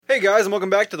Hey guys, and welcome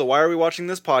back to the Why Are We Watching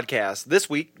This podcast. This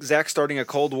week, Zach's starting a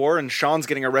Cold War and Sean's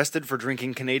getting arrested for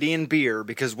drinking Canadian beer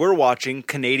because we're watching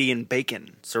Canadian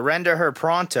Bacon. Surrender her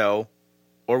pronto,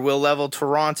 or we'll level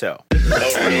Toronto.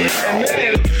 Finally,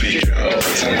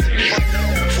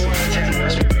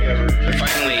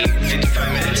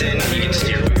 55 minutes in, you can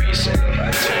steer the race.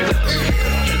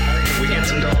 We get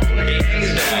some dog.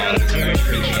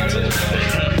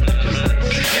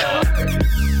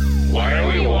 Why are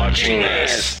we watching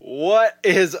this? What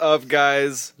is up,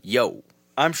 guys? Yo,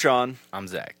 I'm Sean, I'm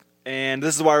Zach. and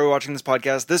this is Why Are We Watching This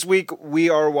podcast. This week, we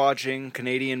are watching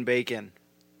Canadian Bacon.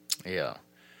 Yeah.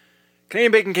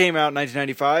 Canadian Bacon came out in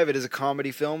 1995. It is a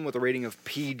comedy film with a rating of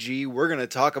PG. We're going to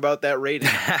talk about that rating.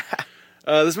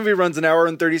 This movie runs an hour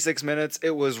and 36 minutes.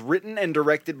 It was written and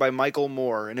directed by Michael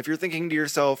Moore. And if you're thinking to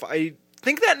yourself, I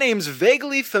think that name's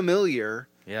vaguely familiar,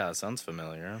 Yeah, sounds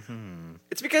familiar.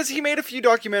 it's because he made a few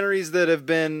documentaries that have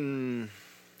been,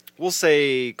 we'll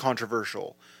say,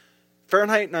 controversial.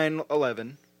 Fahrenheit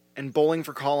 9/11 and Bowling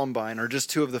for Columbine are just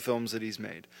two of the films that he's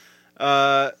made.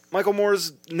 Michael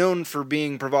Moore's known for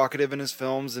being provocative in his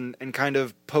films and kind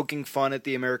of poking fun at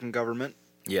the American government.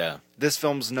 Yeah. This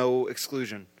film's no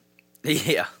exclusion.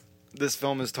 Yeah. This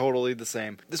film is totally the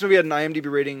same. This movie had an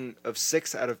IMDb rating of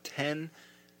 6 out of 10.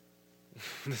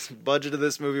 The budget of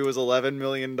this movie was $11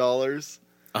 million.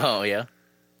 Oh, yeah?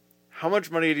 How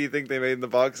much money do you think they made in the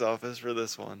box office for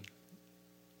this one?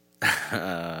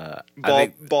 I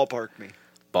think Ballpark me.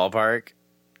 ballpark,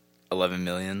 11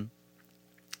 million.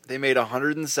 They made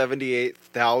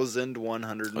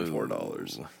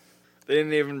 $178,104. Ooh. They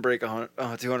didn't even break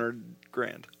 200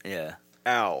 grand. Yeah.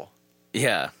 Ow.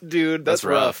 Yeah. Dude, that's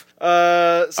rough.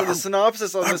 So the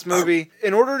synopsis on this movie: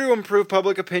 in order to improve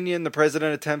public opinion, the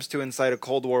president attempts to incite a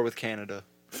Cold War with Canada.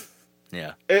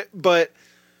 Yeah. But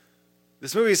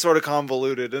this movie is sort of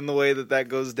convoluted in the way that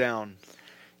goes down.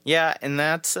 Yeah, and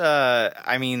that's,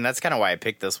 that's kind of why I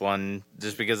picked this one,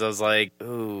 just because I was like,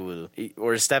 ooh,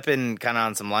 we're stepping kind of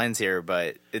on some lines here,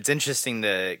 but it's interesting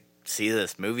to see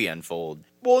this movie unfold.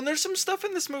 Well, and there's some stuff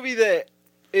in this movie that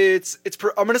I'm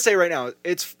going to say right now,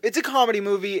 it's a comedy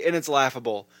movie and it's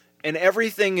laughable, and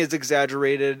everything is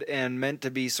exaggerated and meant to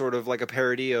be sort of like a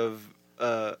parody of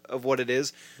what it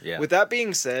is. Yeah. With that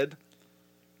being said,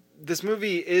 this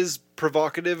movie is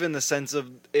provocative in the sense of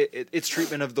its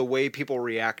treatment of the way people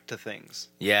react to things.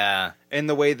 Yeah. And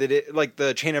the way that like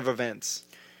the chain of events.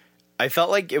 I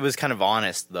felt like it was kind of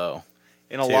honest, though.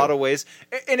 In a lot of ways.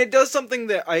 And it does something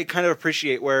that I kind of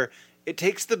appreciate, where it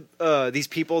takes these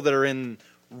people that are in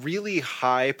really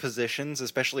high positions,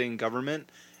 especially in government,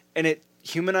 and it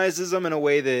humanizes them in a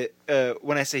way that,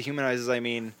 when I say humanizes, I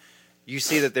mean you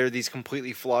see that they're these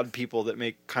completely flawed people that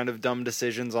make kind of dumb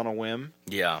decisions on a whim.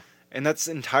 Yeah. And that's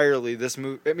entirely this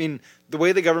movie. I mean, the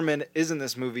way the government is in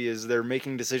this movie is they're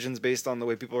making decisions based on the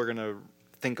way people are going to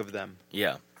think of them.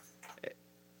 Yeah.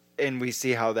 And we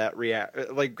see how that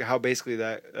how basically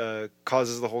that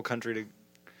causes the whole country to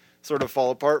sort of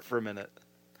fall apart for a minute.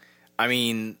 I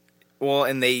mean, well,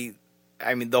 and the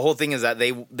whole thing is that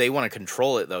they want to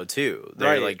control it, though, too.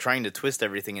 They're, Right. like, trying to twist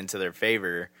everything into their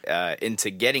favor, into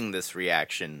getting this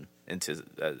reaction into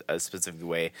a specific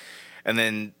way. And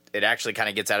then it actually kind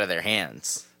of gets out of their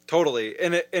hands. Totally.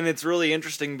 And it's really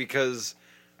interesting because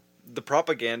the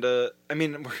propaganda, I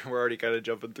mean, we're already kind of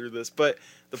jumping through this, but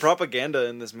the propaganda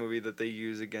in this movie that they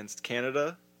use against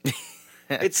Canada,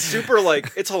 it's super,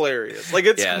 like, it's hilarious. Like,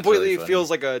 it's completely really funny.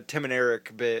 feels like a Tim and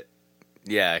Eric bit,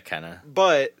 Yeah, kind of.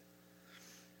 but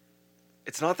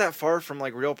it's not that far from,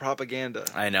 like, real propaganda.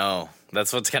 I know.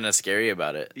 That's what's kind of scary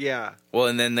about it. Yeah. Well,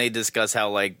 and then they discuss how,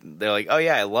 like, they're like, oh,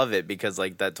 yeah, I love it because,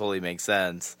 like, that totally makes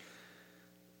sense.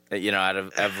 You know, out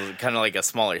of kind of like a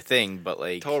smaller thing, but,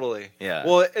 like... Totally. Yeah.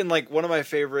 Well, and, like, one of my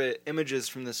favorite images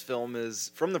from this film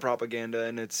is from the propaganda,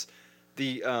 and it's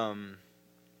the,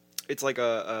 it's like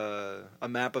a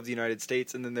map of the United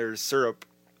States, and then there's syrup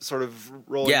sort of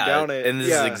rolling down it. And this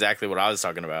is exactly what I was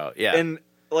talking about. Yeah. And,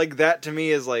 like, that to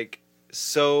me is, like,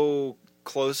 so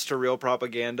close to real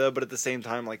propaganda, but at the same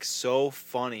time, like, so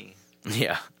funny.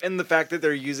 Yeah. And the fact that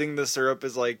they're using the syrup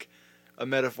is, like, a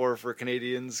metaphor for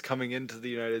Canadians coming into the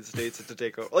United States to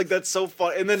take over. Like, that's so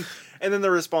fun. And then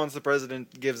the response the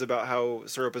president gives about how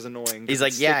syrup is annoying. He's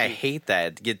like, it's yeah, I sticky. hate that.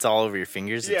 It gets all over your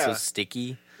fingers. It's so Yeah.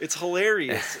 sticky. It's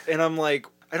hilarious. And I'm like,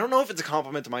 I don't know if it's a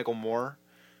compliment to Michael Moore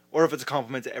or if it's a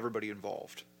compliment to everybody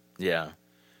involved. Yeah.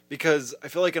 Because I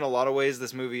feel like in a lot of ways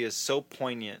this movie is so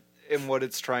poignant in what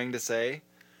it's trying to say.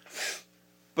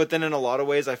 But then in a lot of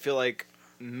ways I feel like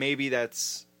maybe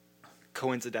that's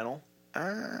coincidental.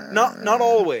 Not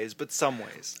all ways, but some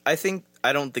ways.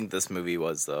 I don't think this movie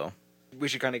was, though. We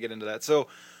should kind of get into that. So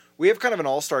we have kind of an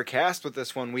all-star cast with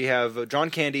this one. We have John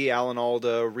Candy, Alan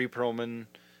Alda, Rhea Perlman,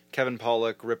 Kevin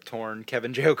Pollak, Rip Torn,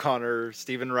 Kevin J. O'Connor,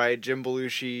 Stephen Wright, Jim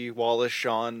Belushi, Wallace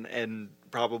Shawn, and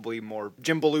probably more.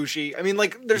 Jim Belushi. I mean,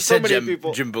 like, there's so many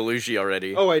people. Jim Belushi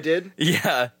already. Oh, I did?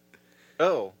 Yeah.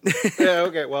 Oh. Yeah,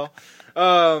 okay, well.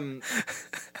 Oh,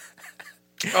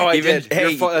 I did.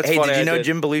 Hey, That's hey, funny, did you I know did.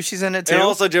 Jim Belushi's in it too? And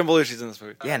also Jim Belushi's in this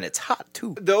movie. Yeah, and it's hot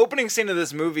too. The opening scene of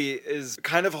this movie is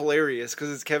kind of hilarious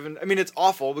because it's Kevin. I mean, it's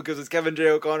awful because it's Kevin J.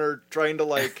 O'Connor trying to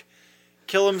like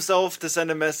kill himself to send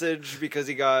a message because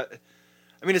he got.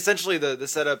 I mean, essentially the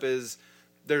setup is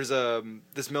there's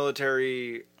this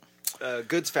military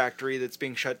goods factory that's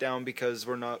being shut down because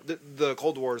we're not the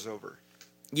Cold War's over.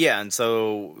 Yeah, and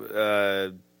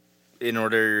so in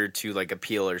order to like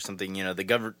appeal or something, you know,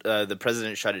 the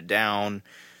president shut it down,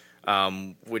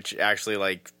 which actually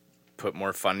like put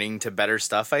more funding to better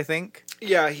stuff, I think.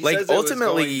 Yeah, he like says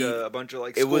ultimately it was going to a bunch of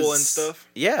like school and stuff.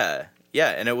 Yeah,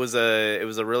 and it was a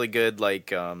really good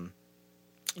like.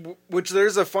 Which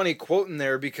there's a funny quote in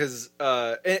there because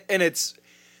and it's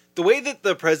the way that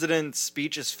the president's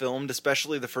speech is filmed,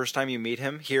 especially the first time you meet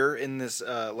him here in this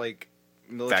like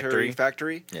military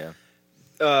factory. Yeah.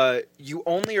 You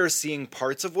only are seeing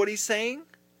parts of what he's saying,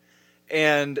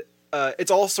 and it's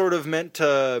all sort of meant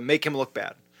to make him look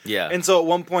bad. Yeah. And so at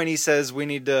one point he says we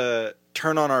need to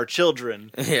turn on our children.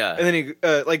 Yeah. And then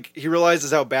he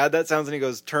realizes how bad that sounds and he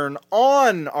goes, turn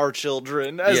on our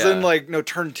children. As in like, no,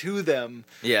 turn to them.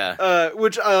 Yeah.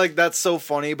 Which I like, that's so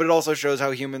funny, but it also shows how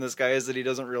human this guy is that he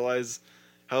doesn't realize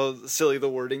how silly the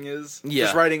wording is. Yeah.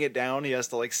 Just writing it down, he has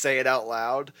to like say it out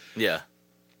loud. Yeah.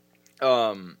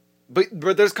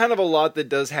 But there's kind of a lot that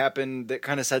does happen that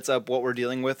kind of sets up what we're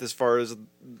dealing with as far as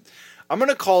I'm going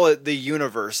to call it the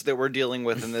universe that we're dealing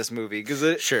with in this movie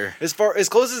because sure, as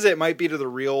close as it might be to the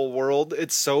real world,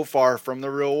 it's so far from the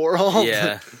real world.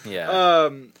 Yeah.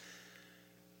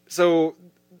 So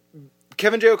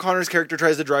Kevin J. O'Connor's character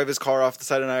tries to drive his car off the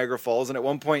side of Niagara Falls, and at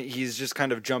one point he's just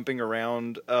kind of jumping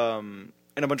around, and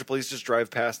a bunch of police just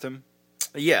drive past him.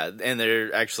 Yeah, and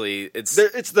they're actually it's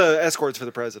the escorts for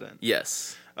the president.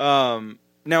 Yes.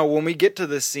 Now, when we get to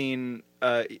this scene,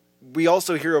 we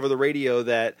also hear over the radio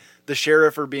that the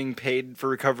sheriff are being paid for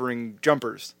recovering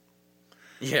jumpers.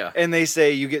 Yeah. And they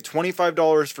say you get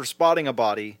 $25 for spotting a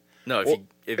body. No,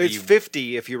 it's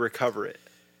 $50 if you recover it.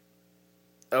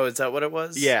 Oh, is that what it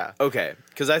was? Yeah. Okay,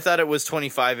 because I thought it was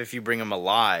 $25 if you bring him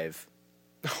alive.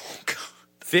 Oh, God.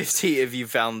 $50 if you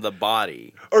found the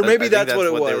body. Or maybe that's what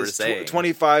it was. They were saying.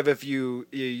 25 if you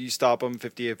stop them,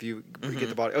 50 if you get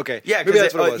the body. Okay. Yeah, maybe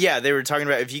that's what it was. Yeah, they were talking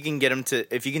about if you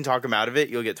can talk him out of it,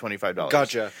 you'll get $25.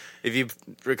 Gotcha. If you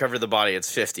recover the body, it's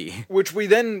 $50. Which we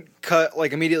then cut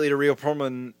like immediately to Rhea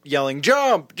Perlman yelling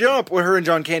 "Jump, jump!" with her and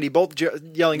John Candy both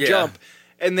yelling "Jump,"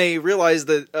 and they realize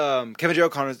that Kevin J.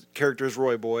 O'Connor's character is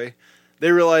Roy Boy.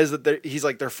 They realize that he's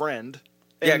like their friend.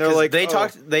 And yeah, they're like, they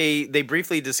talked. They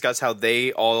briefly discuss how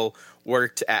they all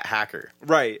worked at Hacker.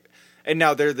 Right, and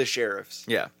now they're the sheriffs.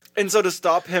 Yeah, and so to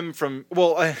stop him from,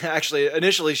 well, actually,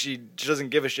 initially she doesn't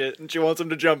give a shit and she wants him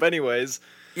to jump anyways.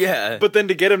 Yeah, but then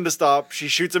to get him to stop, she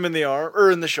shoots him in the arm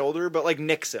or in the shoulder, but like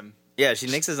nicks him. Yeah, she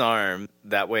nicks his arm.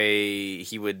 That way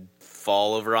he would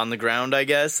fall over on the ground, I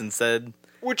guess, instead.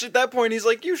 Which at that point he's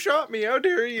like, "You shot me! How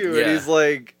dare you!" Yeah. And he's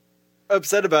like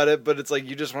upset about it, but it's like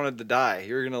you just wanted to die.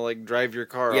 You're gonna like drive your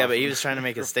car. Yeah, off but he was trying to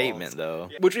make a statement, though.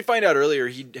 Which we find out earlier,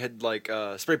 he had like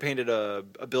spray painted a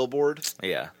billboard.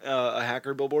 Yeah, a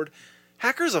Hacker billboard.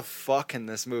 Hacker's a fuck in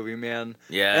this movie, man.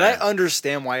 Yeah, and I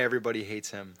understand why everybody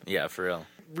hates him. Yeah, for real.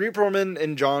 Rhea Perlman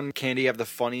and John Candy have the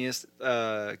funniest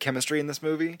chemistry in this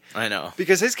movie. I know.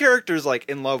 Because his character's like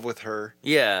in love with her.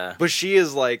 Yeah. But she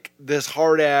is like this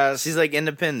hard ass. She's like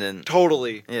independent.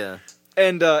 Totally. Yeah.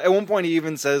 And at one point he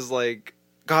even says like,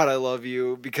 "God, I love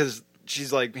you," because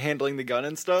she's like handling the gun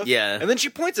and stuff. Yeah. And then she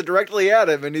points it directly at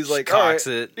him and he's like, cocks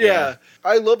all right. it. Yeah.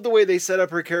 I love the way they set up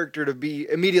her character to be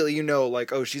immediately, you know,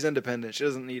 like, oh, she's independent. She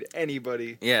doesn't need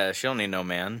anybody. Yeah, she don't need no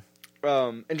man.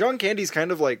 And John Candy's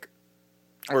kind of like,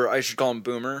 or I should call him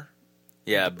Boomer.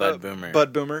 Yeah, Bud Boomer.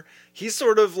 Bud Boomer. He's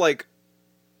sort of like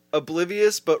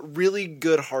oblivious, but really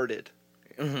good-hearted.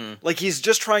 Mm-hmm. Like he's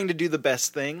just trying to do the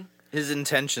best thing. His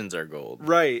intentions are gold.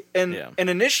 Right. And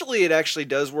initially it actually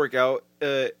does work out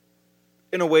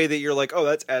in a way that you're like, oh,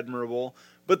 that's admirable.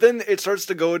 But then it starts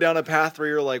to go down a path where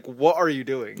you're like, what are you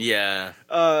doing? Yeah.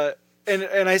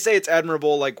 And I say it's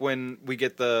admirable like when we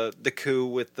get the coup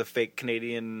with the fake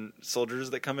Canadian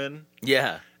soldiers that come in.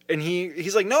 Yeah. And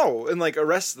he's like, no, and like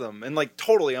arrests them. And like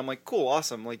totally, I'm like, cool,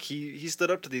 awesome. Like he stood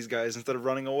up to these guys instead of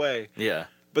running away. Yeah.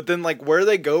 But then like where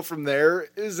they go from there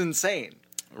is insane.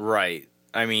 Right.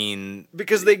 I mean,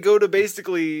 because they go to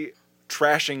basically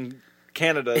trashing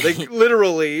Canada. They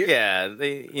literally. Yeah,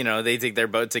 they take their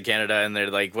boat to Canada and they're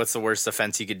like, what's the worst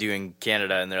offense you could do in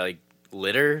Canada? And they're like,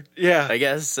 litter? Yeah. I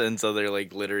guess. And so they're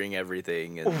like littering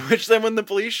everything. And Which then when the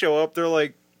police show up, they're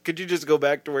like, could you just go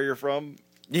back to where you're from?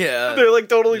 yeah. They're like,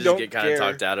 totally just don't get kind care. of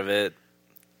talked out of it.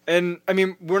 And, I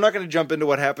mean, we're not going to jump into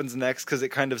what happens next because it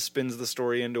kind of spins the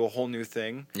story into a whole new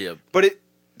thing. Yep. But it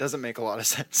doesn't make a lot of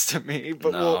sense to me,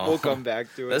 but No. we'll come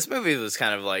back to it. This movie was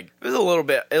kind of like, it was a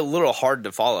little hard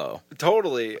to follow.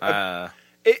 Totally.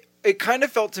 It kind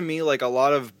of felt to me like a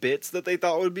lot of bits that they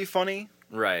thought would be funny,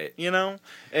 Right. you know?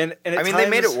 And at I mean, they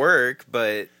made times, it work,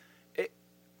 but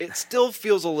It still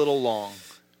feels a little long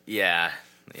yeah.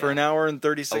 for an hour and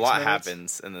 36 A lot minutes.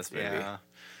 happens in this movie. Yeah.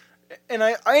 And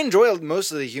I enjoy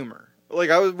most of the humor. Like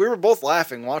we were both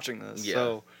laughing watching this. Yeah.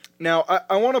 So now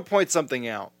I want to point something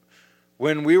out.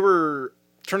 When we were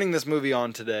turning this movie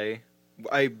on today,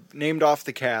 I named off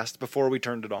the cast before we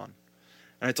turned it on.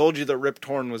 And I told you that Rip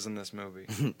Torn was in this movie.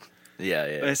 Yeah,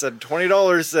 And I yeah. said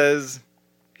 $20 says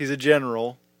he's a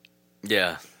general.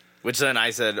 Yeah. Which then I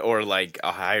said, or like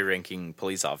a high-ranking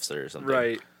police officer or something.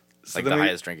 Right. So Like then the we,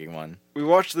 highest-ranking one. we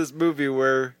watched this movie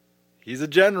where he's a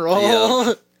general.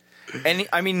 Yeah. And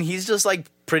I mean, he's just like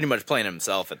pretty much playing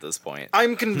himself at this point.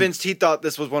 I'm convinced he thought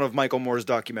this was one of Michael Moore's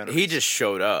documentaries. He just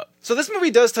showed up. So this movie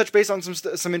does touch base on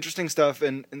some interesting stuff,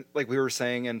 and like we were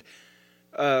saying, and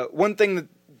one thing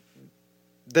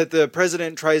that the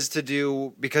president tries to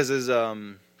do because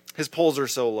his polls are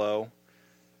so low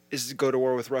is to go to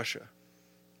war with Russia.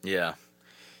 Yeah.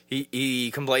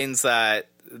 He complains that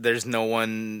there's no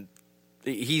one.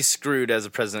 He's screwed as a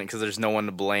president because there's no one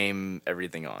to blame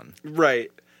everything on. Right.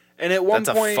 And at one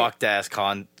That's point, a fucked ass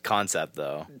concept,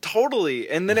 though. totally.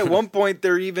 And then at one point,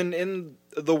 they're even in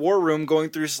the war room going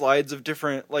through slides of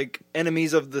different like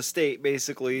enemies of the state,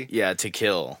 basically. Yeah, to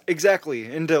kill. Exactly,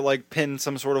 and to like pin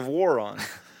some sort of war on.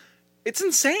 It's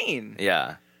insane.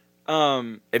 Yeah.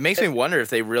 It It makes me wonder if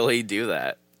they really do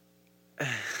that.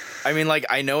 I mean, like,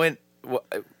 I know it.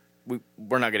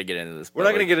 We're not going to get into this. We're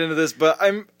not going to get into this, but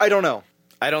I don't know.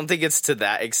 I don't think it's to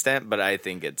that extent, but I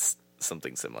think it's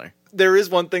something similar. There is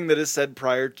one thing that is said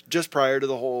just prior to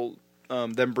the whole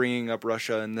them bringing up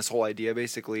Russia and this whole idea,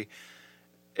 basically,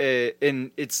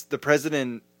 and it's the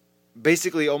president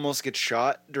basically almost gets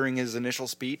shot during his initial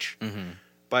speech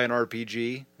by an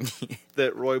RPG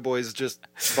that Roy Boys just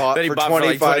bought That he for bought for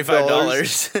like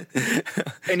 $25.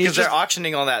 And he's Because they're just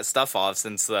auctioning all that stuff off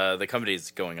since the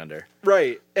company's going under.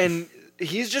 right, and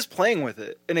he's just playing with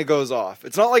it, and it goes off.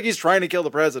 It's not like he's trying to kill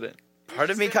the president. Part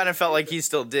of me kind of felt like he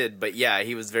still did, but yeah,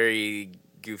 he was very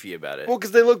goofy about it. Well,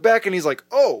 because they look back and he's like,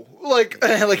 "Oh," like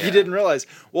he didn't realize.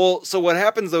 Well, so what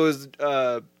happens though is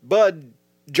Bud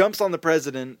jumps on the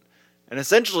president and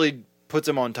essentially puts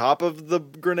him on top of the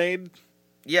grenade,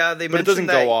 Yeah, they but it doesn't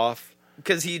go off.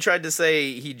 because he tried to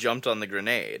say he jumped on the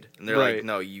grenade, and they're Right. like,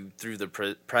 "No, you threw the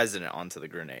president onto the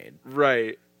grenade."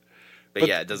 Right. But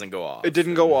yeah, it doesn't go off. It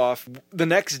didn't go off. The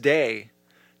next day,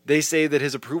 they say that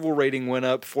his approval rating went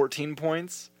up 14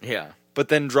 points, Yeah, but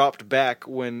then dropped back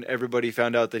when everybody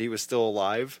found out that he was still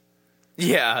alive.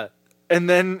 yeah, And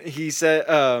then he said,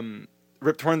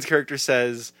 Rip Torn's character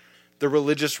says, the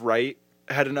religious right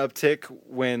had an uptick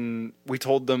when we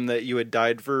told them that you had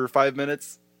died for 5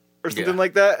 minutes or something Yeah.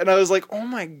 like that. And I was like, oh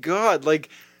my God, like,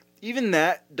 even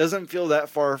that doesn't feel that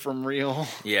far from real.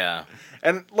 yeah.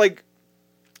 And, like,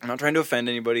 I'm not trying to offend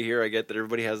anybody here. I get that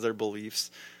everybody has their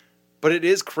beliefs. But it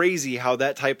is crazy how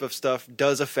that type of stuff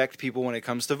does affect people when it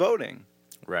comes to voting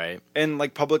Right. and,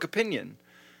 like, public opinion.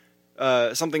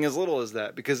 Something as little as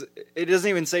that, because it doesn't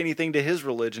even say anything to his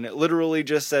religion. It literally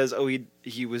just says, oh,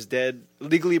 he was dead,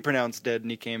 legally pronounced dead, and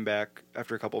he came back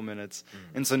after a couple minutes.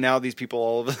 And so now these people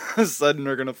all of a sudden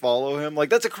are going to follow him. Like,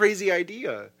 that's a crazy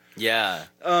idea. Yeah,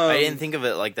 I didn't think of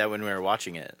it like that when we were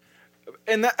watching it.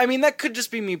 And that, I mean, that could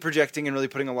just be me projecting and really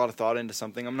putting a lot of thought into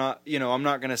something. I'm not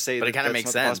going to say But it that kinda that's makes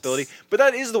not a sense. possibility. But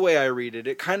that is the way I read it.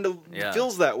 It kind of Yeah.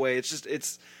 feels that way. It's just,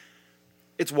 it's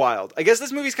wild. I guess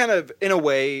this movie's kind of, in a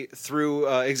way, through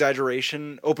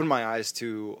exaggeration, opened my eyes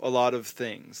to a lot of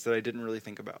things that I didn't really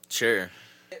think about. Sure.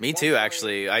 Me too,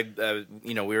 actually.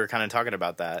 We were kind of talking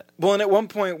about that. Well, and at one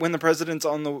point, when the president's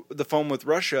on the phone with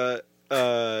Russia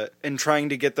and trying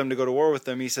to get them to go to war with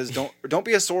them, he says, "Don't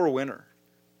be a sore winner."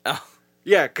 Oh,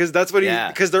 Yeah, because that's what Yeah.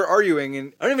 because they're arguing,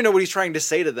 and I don't even know what he's trying to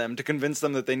say to them to convince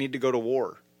them that they need to go to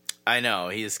war. I know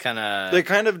he's kind of. They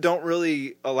kind of don't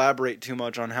really elaborate too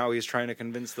much on how he's trying to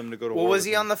convince them to go to war. Well, was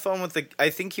he with on the phone with the? I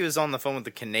think he was on the phone with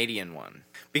the Canadian one,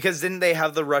 because didn't they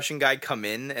have the Russian guy come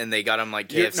in and they got him like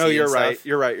KFC? No, you're and right. stuff?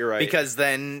 You're right. Because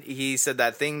then he said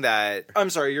that thing that.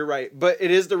 I'm sorry, you're right. But it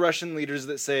is the Russian leaders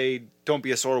that say, "Don't be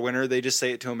a sore winner." They just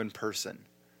say it to him in person.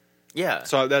 Yeah.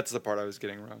 So that's the part I was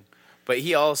getting wrong. But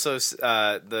he also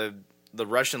the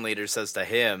Russian leader says to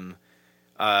him,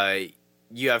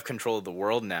 "You have control of the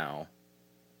world now."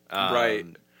 Right.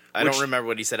 I Which- don't remember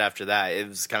what he said after that. It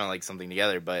was kind of like something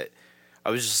together, but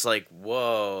I was just like,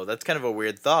 "Whoa, that's kind of a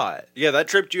weird thought." Yeah, that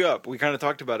tripped you up. We kind of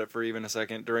talked about it for even a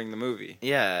second during the movie.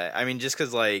 Yeah, I mean, just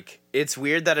because like it's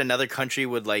weird that another country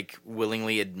would like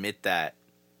willingly admit that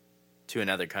to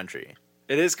another country.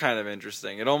 It is kind of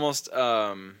interesting. It almost,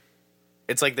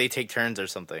 It's like they take turns or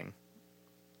something,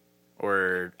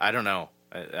 or I don't know.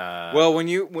 well,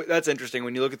 that's interesting.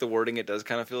 When you look at the wording, it does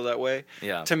kind of feel that way.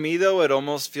 Yeah. To me, though, it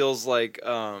almost feels like,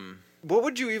 what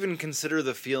would you even consider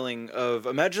the feeling of,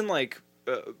 imagine like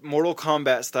Mortal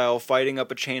Kombat style fighting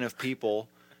up a chain of people,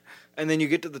 and then you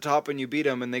get to the top and you beat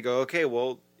them, and they go, okay,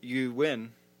 well, you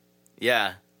win.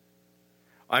 Yeah.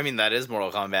 I mean, that is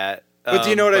Mortal Kombat. But do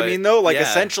you know what I mean, though? Like, yeah.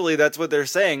 essentially, that's what they're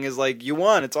saying is like, you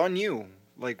won. It's on you.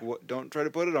 Like, don't try to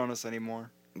put it on us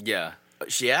anymore. Yeah.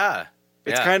 Yeah.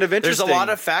 It's Yeah. kind of interesting. There's a lot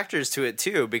of factors to it,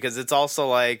 too, because it's also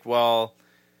like, well,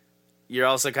 you're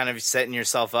also kind of setting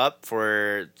yourself up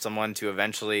for someone to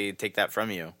eventually take that from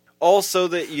you. Also,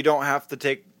 that you don't have to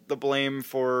take the blame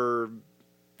for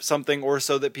something, or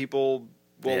so that people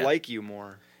will Yeah. like you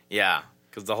more. Yeah.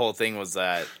 Because the whole thing was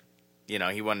that,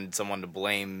 he wanted someone to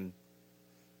blame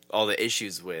all the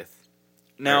issues with.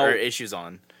 Now, or issues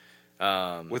on.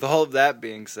 with all of that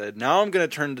being said, now I'm going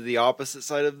to turn to the opposite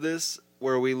side of this,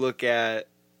 where we look at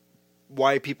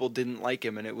why people didn't like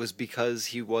him, and it was because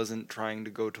he wasn't trying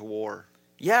to go to war.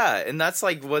 Yeah, and that's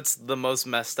like what's the most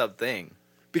messed up thing.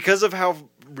 Because of how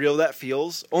real that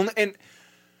feels. And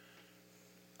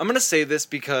I'm going to say this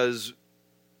because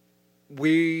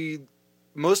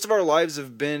most of our lives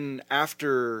have been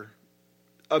after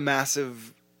a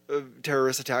massive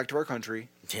terrorist attack to our country.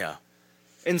 Yeah.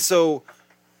 And so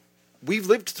we've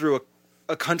lived through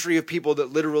a country of people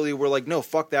that literally were like, no,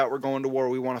 fuck that, we're going to war,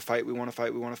 we want to fight, we want to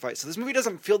fight, we want to fight. So this movie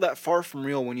doesn't feel that far from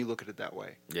real when you look at it that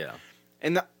way. Yeah.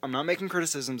 And I'm not making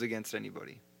criticisms against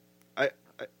anybody.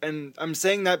 And I'm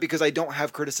saying that because I don't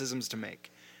have criticisms to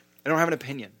make. I don't have an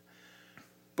opinion.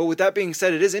 But with that being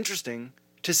said, it is interesting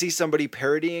to see somebody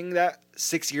parodying that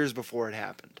 6 years before it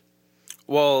happened.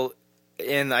 Well,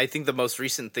 and I think the most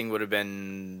recent thing would have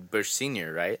been Bush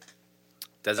Sr., right?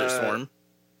 Desert Storm?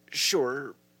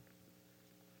 Sure.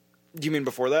 Do you mean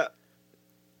before that?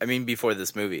 I mean, before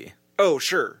this movie. Oh,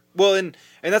 sure. Well, and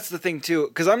that's the thing too,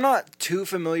 because I'm not too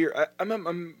familiar.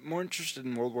 I'm more interested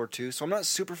in World War II, so I'm not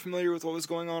super familiar with what was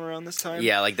going on around this time.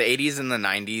 Yeah, like the 80s and the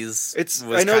 90s.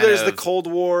 I know there's the Cold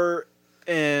War,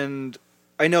 and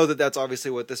I know that that's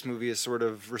obviously what this movie is sort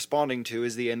of responding to,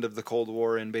 is the end of the Cold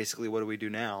War and basically what do we do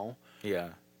now. Yeah.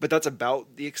 But that's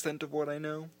about the extent of what I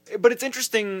know. But it's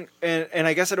interesting, and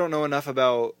I guess I don't know enough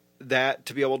about that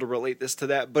to be able to relate this to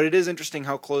that, but it is interesting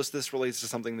how close this relates to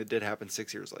something that did happen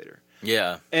 6 years later.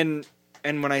 Yeah. And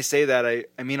when I say that,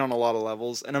 I mean on a lot of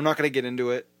levels, and I'm not going to get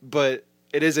into it, but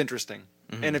it is interesting.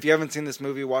 Mm-hmm. And if you haven't seen this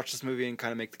movie, watch this movie and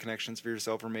kind of make the connections for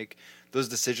yourself, or make those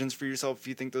decisions for yourself if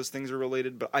you think those things are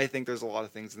related. But I think there's a lot of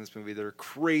things in this movie that are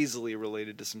crazily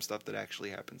related to some stuff that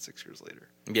actually happened 6 years later.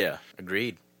 Yeah,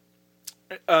 agreed.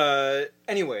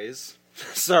 Anyways,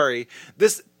 sorry.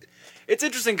 It's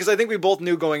interesting because I think we both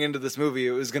knew going into this movie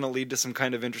it was going to lead to some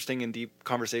kind of interesting and deep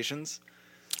conversations.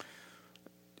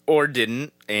 Or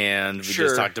didn't, and we Sure.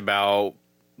 just talked about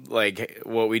like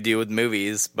what we do with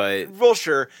movies, but Well,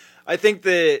 sure. I think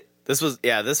that... this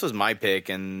was my pick,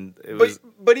 and it was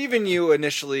But even you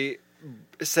initially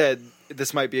said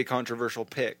this might be a controversial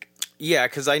pick. yeah,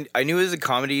 because I knew it was a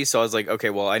comedy, so I was like, okay,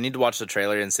 well, I need to watch the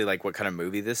trailer and see like what kind of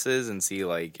movie this is, and see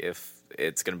like if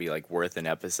it's gonna be like worth an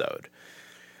episode.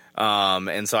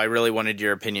 And so I really wanted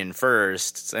your opinion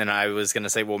first, and I was gonna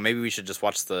say, well, maybe we should just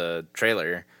watch the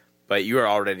trailer, but you were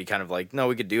already kind of like, no,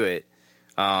 we could do it.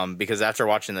 Because after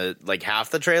watching the like half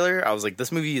the trailer, I was like,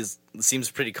 this movie seems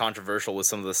pretty controversial with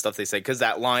some of the stuff they say. Because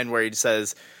that line where he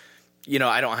says,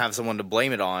 I don't have someone to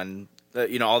blame it on.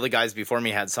 All the guys before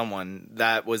me had someone,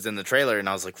 that was in the trailer, and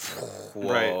I was like,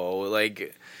 whoa,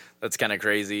 like that's kind of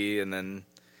crazy. And then,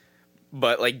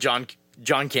 but like John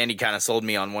Candy kind of sold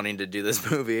me on wanting to do this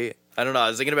movie. I don't know. I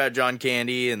was thinking about John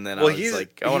Candy, and then I was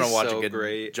like, I want to watch a good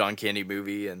great John Candy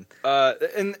movie. And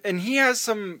he has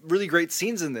some really great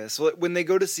scenes in this. When they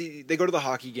go to the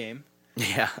hockey game,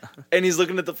 Yeah. And he's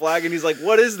looking at the flag and he's like,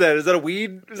 what is that? Is that a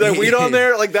weed? Is that weed on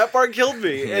there? Like, that part killed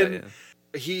me. Yeah, And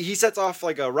yeah. he sets off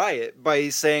like a riot by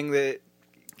saying that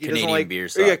he doesn't Canadian like beer Yeah,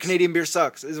 sucks. Canadian beer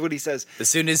sucks is what he says. As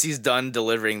soon as he's done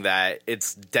delivering that,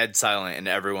 it's dead silent and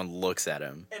everyone looks at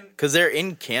him. And- Because they're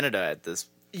in Canada at this.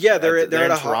 Yeah, they're in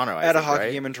at a Toronto, I at a think, hockey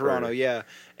right? game in Toronto. Or- Yeah,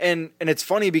 and it's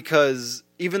funny because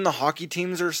even the hockey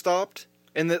teams are stopped,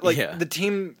 and Yeah. the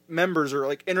team members are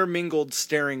like intermingled,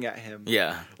 staring at him.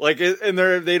 Yeah. Like, and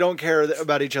they don't care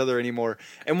about each other anymore.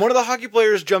 And one of the hockey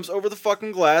players jumps over the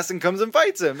fucking glass and comes and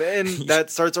fights him, and that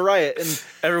starts a riot. And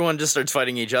Everyone just starts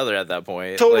fighting each other at that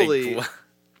point. Totally. Like,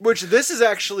 which this is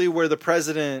actually where the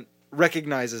president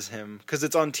recognizes him because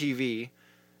it's on TV.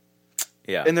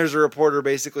 yeah. And there's a reporter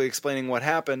basically explaining what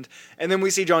happened. And then we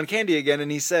see John Candy again, and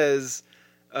he says,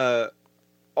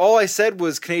 all I said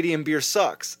was Canadian beer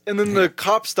sucks. And then the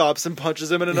cop stops and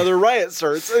punches him, and another riot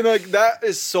starts. And, like, that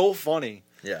is so funny.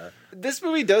 yeah. This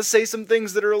movie does say some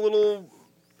things that are a little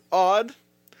odd.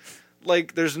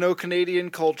 Like, there's no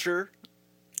Canadian culture.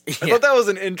 I thought that was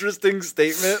an interesting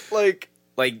statement.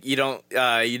 Like you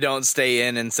don't stay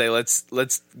in and say let's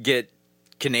get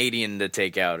Canadian to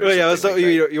take out. Or Oh, yeah, something so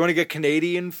like that. you want to get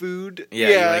Canadian food? Yeah,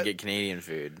 you want to get Canadian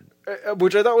food.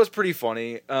 Which I thought was pretty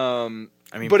funny. I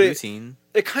mean, But poutine.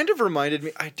 It kind of reminded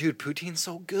me, dude, poutine's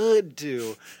so good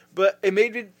too. But it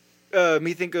made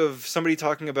me think of somebody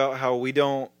talking about how we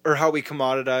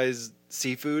commoditize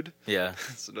seafood. Yeah.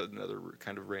 It's another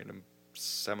kind of random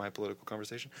semi-political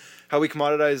conversation. How we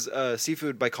commoditize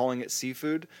seafood by calling it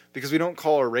seafood because we don't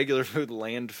call our regular food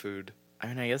land food. I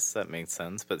mean, I guess that makes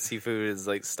sense, but seafood is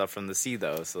like stuff from the sea,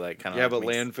 though, so that kind of Yeah, but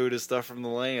land food is stuff from the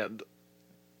land.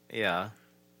 Yeah.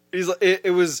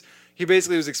 He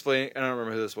basically was explaining. I don't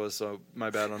remember who this was, so my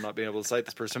bad on not being able to cite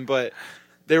this person. But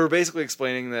they were basically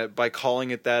explaining that by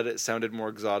calling it that, it sounded more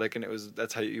exotic, and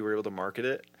that's how you were able to market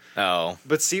it. Oh,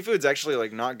 But seafood's actually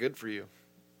like not good for you,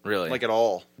 really? like at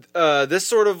all. This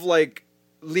sort of like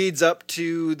leads up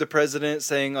to the president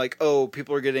saying like, "Oh,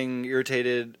 people are getting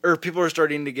irritated, or people are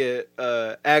starting to get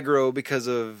aggro because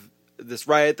of this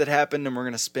riot that happened, and we're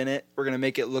gonna spin it. We're gonna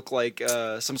make it look like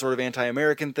some sort of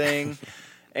anti-American thing."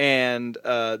 And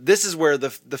this is where the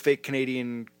fake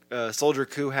Canadian soldier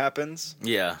coup happens.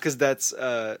 Yeah. Because that's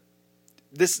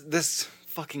this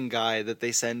fucking guy that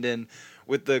they send in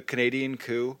with the Canadian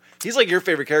coup. He's like your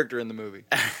favorite character in the movie.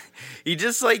 He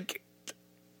just like,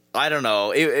 I don't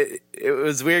know. It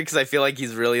was weird because I feel like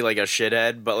he's really like a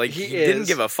shithead, but like He didn't is.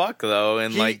 give a fuck though,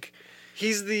 and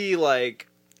He's the like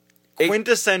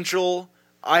quintessential.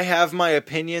 I have my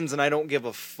opinions and I don't give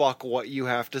a fuck what you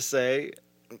have to say.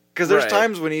 Because there's Right.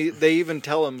 times when they even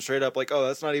tell him straight up like, "Oh,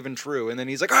 that's not even true," and then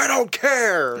he's like, "I don't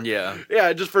care." yeah,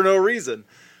 Yeah, just for no reason.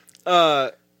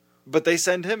 But they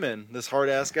send him in, this hard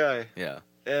ass guy, yeah,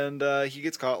 and he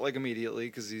gets caught like immediately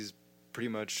because he's pretty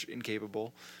much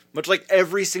incapable. Much like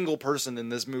every single person in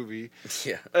this movie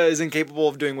yeah. is incapable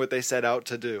of doing what they set out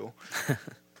to do.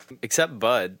 Except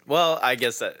Bud. Well, I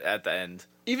guess at the end.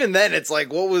 Even then, it's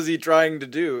like, what was he trying to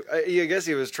do? I guess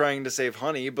he was trying to save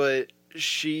Honey, but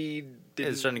she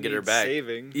didn't trying to get her need back.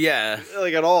 saving. Yeah,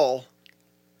 Like, at all.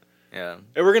 yeah.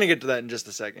 And we're going to get to that in just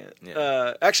a second.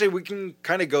 Yeah. Actually, we can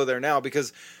kind of go there now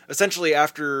because essentially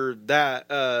after that,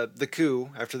 the coup,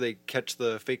 after they catch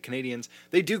the fake Canadians,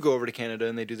 they do go over to Canada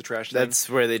and they do the trash thing. That's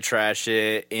where they trash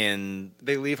it, and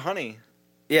They leave Honey.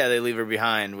 yeah, they leave her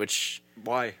behind, which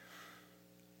Why?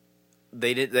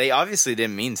 they obviously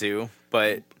didn't mean to,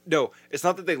 but No, it's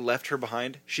not that they left her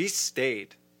behind. She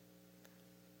stayed.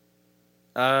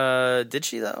 did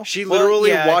she though? She Well, literally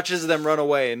yeah. watches them run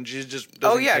away and she just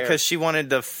doesn't Oh yeah, care. because she wanted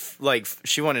to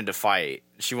she wanted to fight.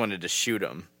 She wanted to shoot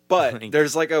him. But Like-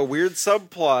 there's like a weird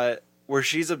subplot where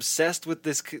she's obsessed with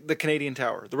the Canadian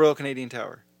Tower, the Royal Canadian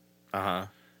Tower. Uh huh.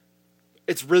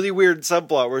 It's really weird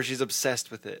subplot where she's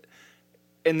obsessed with it.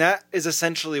 And that is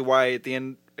essentially why at the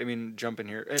end, I mean, jump in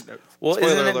here. Well,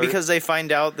 Spoiler isn't it alert. because they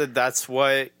find out that that's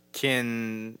what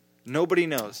can? Nobody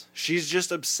knows. She's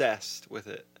just obsessed with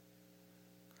it.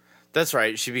 That's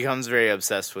right. She becomes very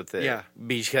obsessed with it. Yeah.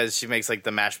 Because she makes like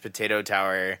the mashed potato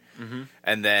tower,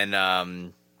 and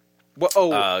then What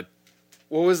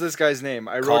was this guy's name?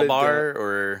 I wrote it down. Kalbar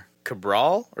or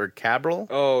Cabral or Cabral.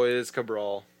 Oh, it is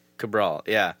Cabral. Cabral,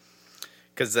 yeah.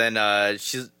 Because then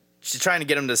she's trying to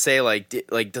get him to say like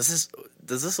does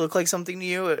this look like something to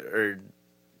you or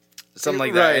something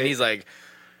like that, Right. and he's like,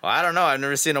 well, I don't know, I've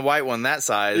never seen a white one that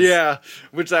size. Yeah,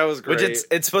 which that was great. Which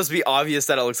it's supposed to be obvious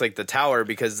that it looks like the tower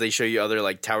because they show you other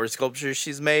like tower sculptures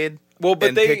she's made, Well, but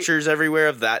and pictures everywhere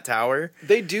of that tower.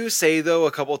 They do say, though,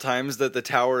 a couple times that the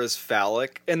tower is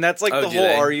phallic, and that's like Oh, the do whole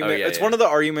they? argument. Oh, yeah, It's yeah. one of the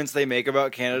arguments they make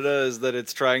about Canada is that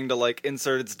it's trying to like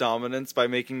insert its dominance by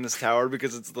making this tower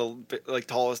because it's the like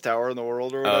tallest tower in the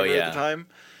world or whatever yeah. at the time.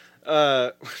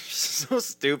 So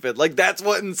stupid. Like that's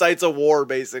what incites a war,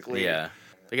 basically. Yeah.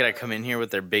 They gotta come in here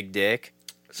with their big dick.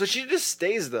 So she just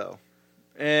stays though,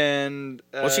 and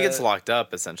Well, she gets locked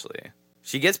up, essentially.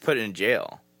 She gets put in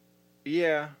jail.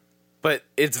 Yeah. But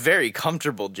it's very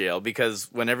comfortable jail because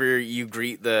whenever you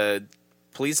greet the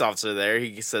police officer there,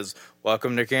 he says,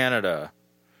 "Welcome to Canada."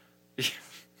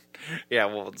 Yeah.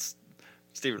 Well, it's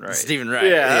Stephen Wright. Stephen Wright.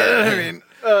 Yeah. I mean.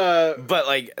 But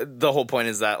like the whole point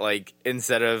is that like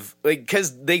instead of like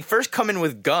because they first come in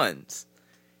with guns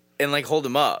and like hold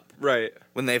him up Right.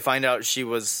 when they find out she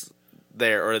was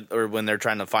there or when they're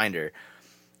trying to find her,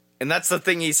 and that's the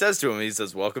thing he says to him. He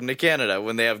says, "Welcome to Canada"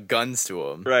 when they have guns to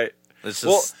him. Right. It's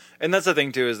Well, just and that's the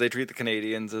thing too is they treat the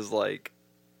Canadians as like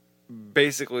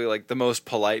basically like the most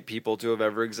polite people to have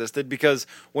ever existed because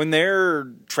when they're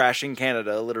trashing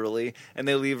Canada literally and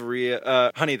they leave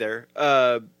Honey there,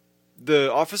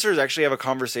 the officers actually have a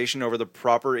conversation over the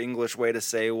proper English way to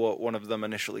say what one of them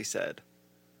initially said,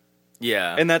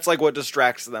 yeah, and that's like what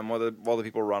distracts them while the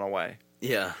people run away.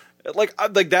 yeah. Like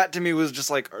that to me was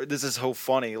just like this is so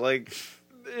funny. Like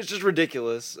it's just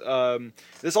ridiculous.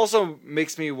 This also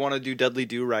makes me want to do Dudley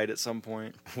Do Right at some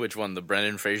point. Which one? The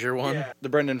Brendan Fraser one? Yeah, the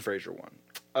Brendan Fraser one.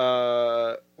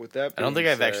 With that, I don't think being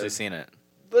I've actually said, seen it.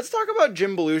 Let's talk about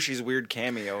Jim Belushi's weird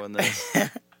cameo in this.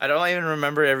 I don't even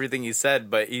remember everything he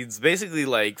said, but he's basically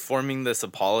like forming this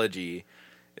apology.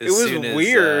 It was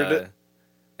weird.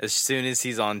 As soon as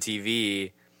he's on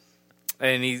TV,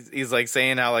 and he's like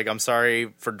saying how like I'm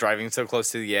sorry for driving so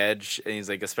close to the edge, and he's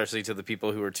like especially to the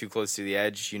people who are too close to the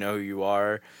edge, you know who you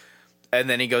are. And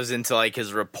then he goes into like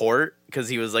his report because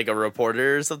he was like a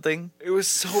reporter or something. It was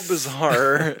so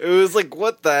bizarre. It was like,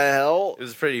 what the hell? It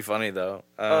was pretty funny though.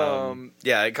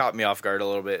 Yeah, it caught me off guard a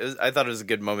little bit. I thought it was a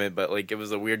good moment, but like it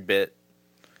was a weird bit.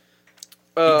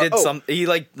 He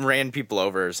like ran people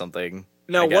over or something.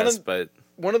 No, but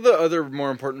one of the other more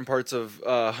important parts of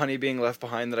Honey being left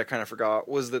behind that I kind of forgot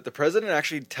was that the president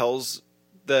actually tells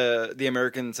the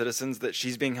American citizens that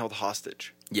she's being held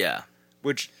hostage, yeah,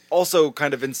 which also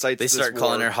kind of incites. they this start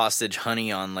calling war. her hostage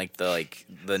Honey on like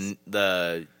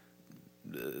the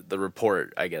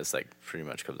report. I guess like pretty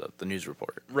much comes up the news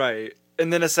report. Right.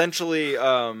 And then essentially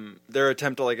their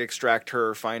attempt to like extract her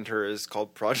or find her is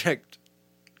called Project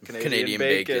Canadian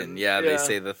Bacon. Yeah, they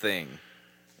say the thing.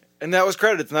 And that was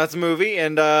credits, and that's a movie,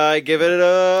 and I give it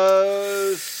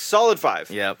a solid 5.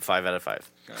 Yep, 5 out of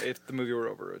 5. If the movie were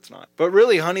over, it's not. But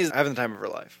really, Honey's having the time of her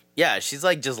life. Yeah, she's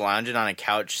like just lounging on a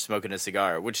couch smoking a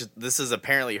cigar, this is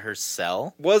apparently her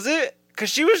cell. Was it? Because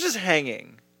she was just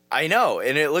hanging. I know,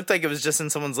 and it looked like it was just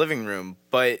in someone's living room,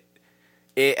 but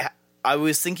I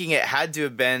was thinking it had to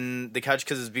have been the couch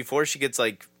because it was before she gets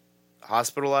like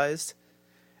hospitalized,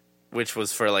 which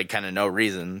was for like kind of no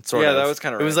reason. Sort of. That was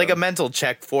kind of. It was like a mental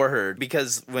check for her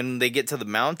because when they get to the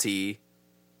Mountie,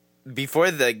 before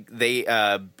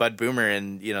Bud Boomer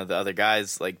and the other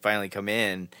guys like finally come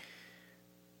in,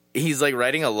 he's like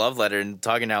writing a love letter and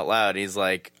talking out loud. He's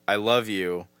like, "I love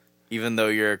you, even though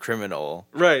you're a criminal.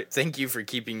 Right. Thank you for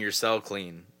keeping your cell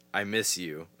clean. I miss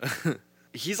you."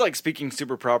 He's like speaking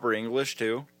super proper English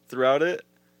too throughout it.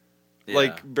 Yeah.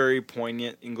 Like very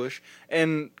poignant English.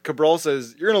 And Cabral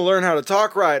says, "You're gonna learn how to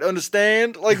talk right,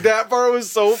 understand?" Like that part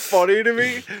was so funny to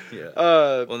me. Yeah.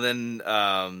 Well, then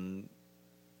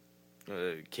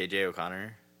KJ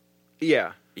O'Connor.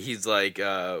 Yeah. He's like,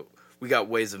 "We got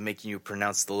ways of making you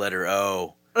pronounce the letter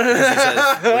O." He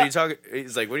says, "What are you talking?"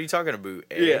 He's like, "What are you talking about?"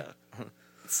 A? Yeah.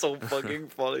 It's so fucking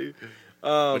funny.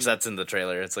 Which that's in the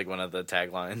trailer. It's like one of the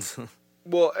taglines.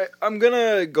 Well, I'm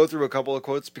gonna go through a couple of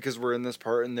quotes because we're in this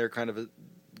part and they're kind of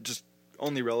just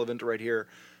only relevant right here.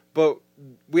 But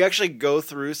we actually go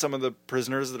through some of the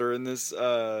prisoners that are in this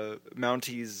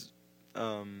Mountie's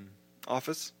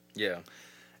office. Yeah.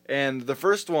 And the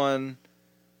first one,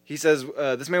 he says,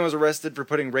 this man was arrested for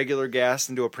putting regular gas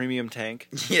into a premium tank.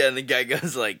 Yeah, and the guy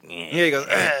goes like, Yeah, he goes,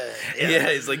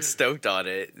 yeah, he's like stoked on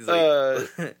it. He's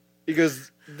like, he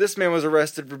goes, this man was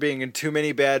arrested for being in too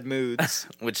many bad moods.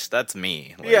 which that's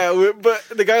me. Like, Yeah, but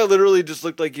the guy literally just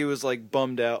looked like he was like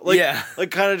bummed out. Like, Yeah.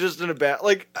 like kind of just in a bad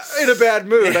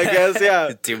mood, I guess.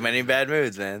 Yeah. Too many bad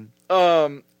moods, man.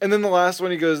 And then the last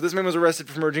one, he goes, this man was arrested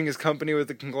for merging his company with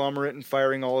a conglomerate and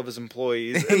firing all of his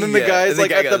employees. And then the Yeah, guy's and the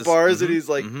like guy at the goes, bars and he's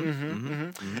like,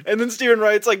 And then Stephen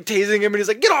Wright's like tasing him and he's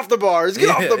like, get off the bars, get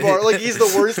off the bar. Like he's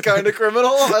the worst kind of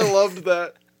criminal. I loved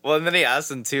that. Well, and then he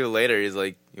asked him too later. He's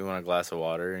like, "You want a glass of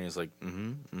water?" And he's like,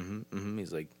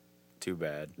 He's like, "Too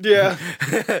bad." Yeah.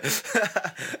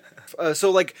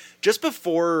 So like just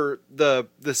before the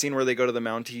scene where they go to the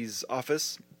Mounties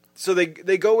office, so they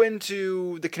go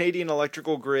into the Canadian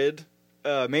Electrical Grid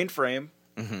mainframe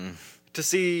to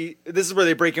see. This is where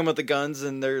they break in with the guns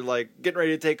and they're like getting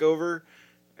ready to take over,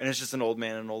 and it's just an old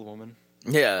man and an old woman.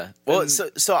 Yeah. Well, And-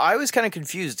 so I was kind of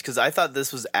confused because I thought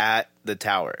this was at the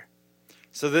tower.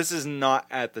 So this is not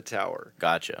at the tower.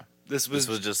 Gotcha. This This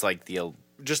was just like the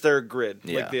just their grid,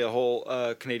 Yeah. like the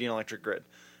whole Canadian Electric Grid,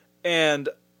 and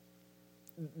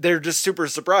they're just super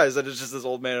surprised that it's just this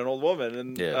old man and old woman.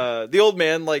 And Yeah. the old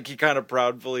man, like, he kind of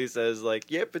proudly says,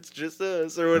 like, "Yep, it's just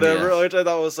us," or whatever, Yeah. which I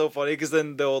thought was so funny. Because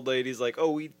then the old lady's like,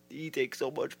 "Oh, he takes so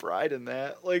much pride in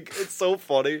that." Like, it's so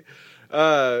funny.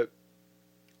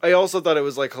 I also thought it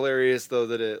was like hilarious though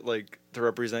that it like to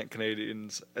represent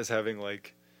Canadians as having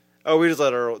like, "Oh, we just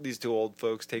let these two old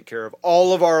folks take care of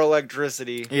all of our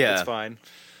electricity. Yeah. It's fine."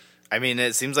 I mean,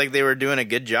 it seems like they were doing a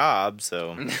good job,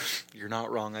 so... You're not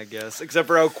wrong, I guess. Except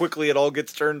for how quickly it all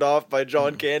gets turned off by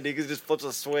John Candy because he just flips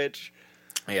a switch.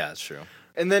 Yeah, that's true.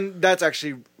 And then that's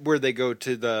actually where they go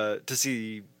to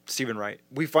see Stephen Wright.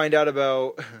 We find out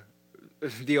about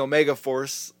the Omega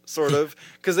Force, sort of,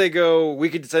 because they go, we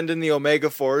could send in the Omega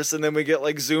Force, and then we get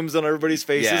like zooms on everybody's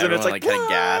faces, Yeah, and it's everyone, like, like, kinda "Wah!"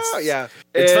 gasped. Yeah,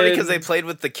 It's funny And- because they played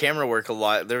with the camera work a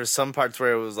lot. There was some parts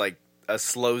where it was like a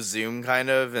slow zoom kind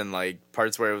of, and like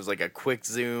parts where it was like a quick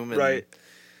zoom. And Right.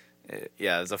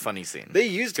 Yeah, it was a funny scene. They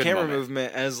used Good camera moment.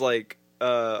 movement as like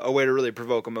a way to really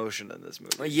provoke emotion in this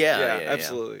movie. Yeah, yeah,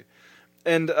 absolutely.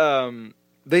 And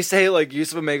they say like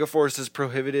use of Omega Force is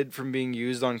prohibited from being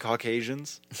used on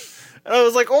Caucasians. And I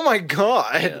was like, oh my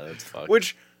god. Yeah, that's fucked.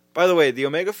 Which, by the way, the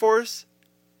Omega Force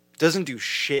doesn't do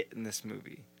shit in this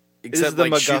movie. Except the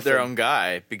like shoot their MacGuffin. own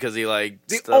guy because he like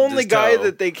The stubbed only his guy toe.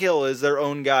 that they kill is their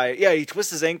own guy. Yeah, he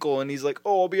twists his ankle and he's like,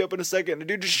 "Oh, I'll be up in a second." The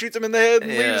dude just shoots him in the head and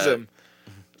leaves Yeah. him.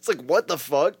 It's like, what the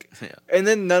fuck? Yeah. And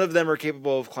then none of them are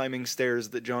capable of climbing stairs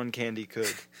that John Candy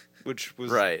could, which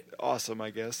was Right. awesome, I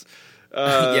guess.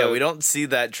 Yeah, we don't see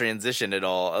that transition at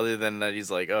all, other than that he's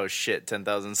like, "Oh shit,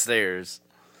 10,000 stairs."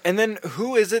 And then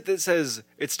who is it that says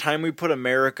it's time we put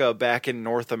America back in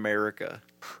North America?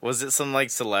 Was it some like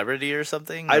celebrity or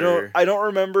something? I or- don't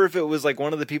remember if it was like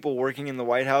one of the people working in the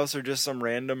White House or just some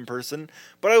random person.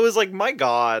 But I was like, my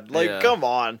God, like, Yeah. come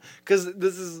on, because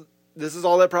this is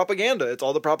all that propaganda. It's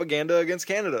all the propaganda against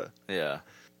Canada. Yeah.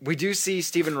 We do see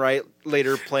Stephen Wright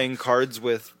later playing cards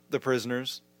with the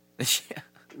prisoners, Yeah.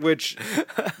 which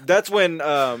that's when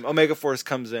Omega Force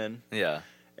comes in Yeah.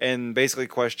 and basically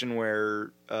question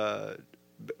where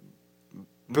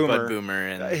Boomer. Bud Boomer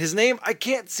and His name, I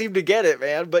can't seem to get it,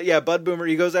 man. But yeah, Bud Boomer.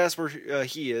 He goes ask where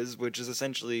he is, which is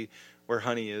essentially where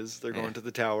Honey is. They're going Yeah. to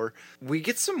the tower. We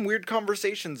get some weird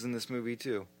conversations in this movie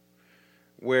too,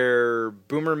 where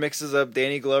Boomer mixes up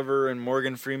Danny Glover and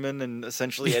Morgan Freeman and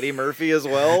essentially Eddie Murphy as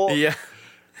well. yeah.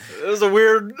 It was a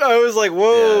weird. I was like,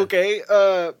 whoa, Yeah. okay.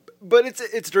 But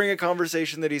it's during a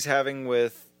conversation that he's having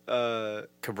with.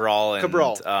 Cabral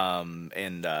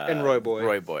and And Roy Boy.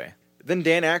 Roy Boy. Then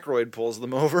Dan Aykroyd pulls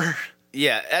them over.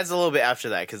 Yeah, that's a little bit after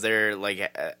that because they're like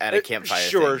at a campfire.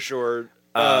 Sure, thing. sure.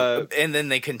 And then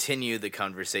they continue the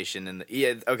conversation and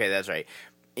yeah, okay, that's right.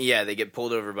 Yeah, they get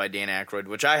pulled over by Dan Aykroyd,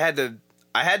 which I had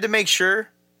to make sure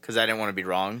because I didn't want to be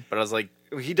wrong. But I was like,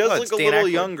 He does Oh, look it's a Dan little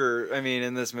Aykroyd. younger. I mean,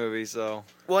 in this movie, so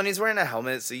well, and he's wearing a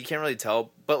helmet, so you can't really tell.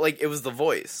 But like, it was the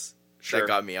voice Sure. that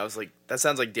got me. I was like, that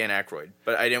sounds like Dan Aykroyd,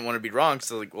 but I didn't want to be wrong.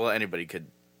 So like, well, anybody could.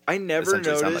 I never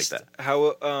Essentially sound like noticed that.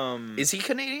 how. Is he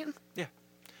Canadian? Yeah.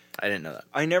 I didn't know that.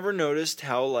 I never noticed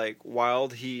how like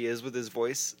wild he is with his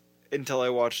voice until I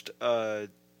watched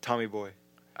Tommy Boy.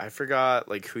 I forgot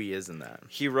like who he is in that.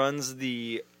 He runs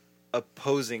the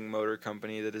opposing motor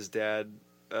company that his dad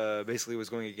basically was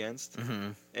going against,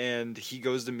 Mm-hmm. and he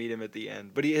goes to meet him at the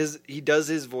end. But he does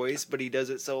his voice, but he does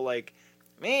it so like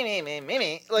me,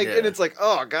 like, Yeah. and it's like,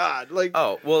 oh god, like,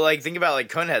 Oh well, like think about like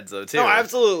Coneheads though too. no,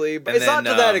 absolutely, but And it's not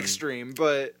then, to that um, extreme,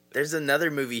 but. There's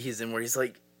another movie he's in where he's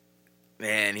like,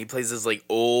 man, he plays this like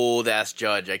old ass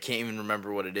judge. I can't even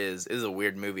remember what it is. It is a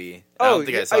weird movie. I don't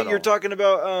think I saw it you're all. talking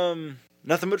about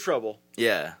Nothing But Trouble,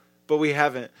 Yeah. but we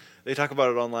haven't. They talk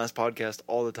about it on last podcast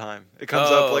all the time. It comes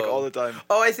up like Oh. all the time.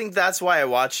 Oh, I think that's why I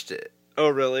watched it. Oh,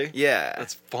 really? Yeah.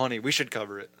 That's funny. We should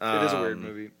cover it. It is a weird Um,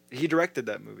 movie. He directed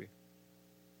that movie,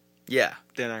 Yeah.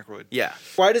 Dan Aykroyd. Yeah.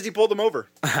 Why does he pull them over?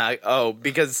 Oh,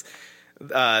 because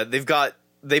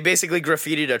they basically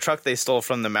graffitied a truck they stole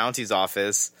from the Mounties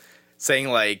office saying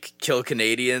like kill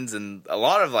Canadians and a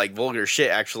lot of like vulgar shit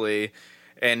actually.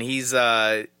 And he's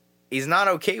not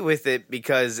okay with it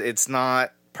because it's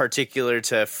not particular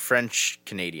to French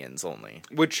Canadians only.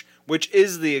 which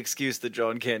is the excuse that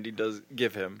John Candy does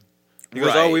give him. He goes,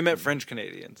 Right. "Oh, we meant French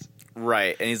Canadians."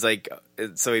 Right. And he's like,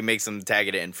 so he makes them tag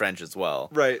it in French as well.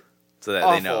 Right. So that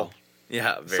Awful. they know.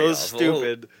 Yeah, very So awful.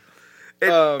 stupid.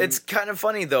 It's kind of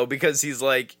funny, though, because he's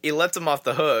like, he lets him off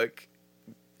the hook.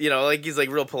 You know, like, he's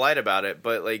like real polite about it.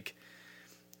 But, like,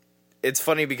 it's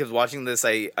funny because watching this,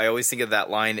 I always think of that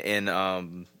line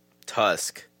in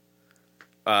Tusk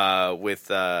with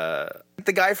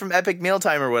the guy from Epic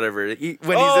Mealtime or whatever. When he's in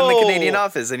the Canadian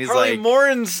office and he's Harley like,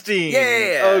 Morenstein.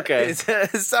 yeah. Okay.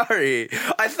 Sorry.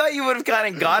 I thought you would have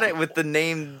kind of got it with the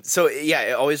name. So, yeah,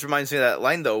 it always reminds me of that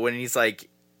line, though, when he's like,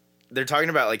 they're talking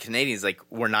about, like, Canadians, like,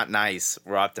 we're not nice,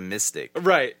 we're optimistic.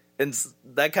 Right. And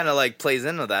that kind of, like, plays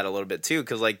into that a little bit, too,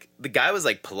 because, like, the guy was,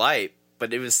 like, polite,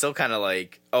 but it was still kind of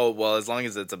like, oh, well, as long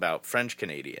as it's about French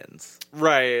Canadians.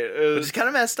 Right. Which is kind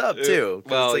of messed up, too.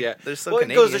 'cause Well, it's like, yeah. they're so Well, it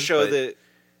Canadian, goes to show but that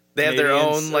they have their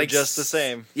Canadians own, are like... just the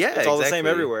same. Yeah, It's all the same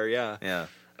exactly. everywhere, yeah.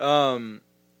 Yeah.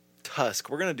 Tusk.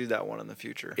 We're going to do that one in the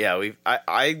future. Yeah,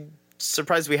 I'm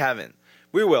surprised we haven't.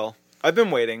 We will. I've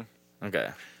been waiting. Okay.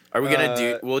 Are we going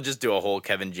to we'll just do a whole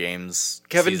Kevin James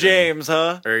Kevin season. James,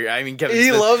 huh? Or, I mean, Kevin He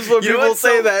Smith. loves when You know people what's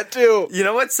say so- that, too. You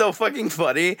know what's so fucking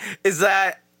funny is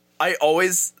that I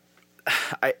always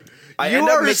I You end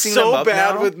up are mixing so them up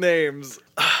bad now. with names.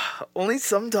 Only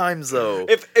sometimes though.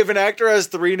 If an actor has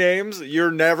 3 names,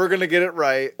 you're never going to get it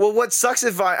right. Well, what sucks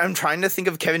if I'm trying to think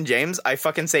of Kevin James, I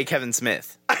fucking say Kevin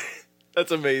Smith. That's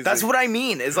amazing. That's what I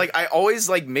mean. Is like I always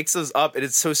like mix those up, and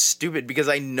it's so stupid because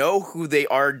I know who they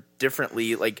are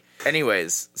differently. Like,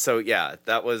 anyways, so yeah,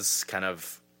 that was kind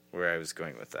of where I was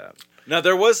going with that. Now,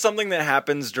 there was something that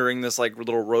happens during this like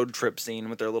little road trip scene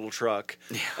with their little truck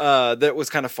that was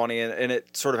kind of funny, and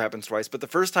it sort of happens twice. But the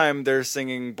first time they're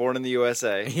singing "Born in the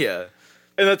USA," Yeah.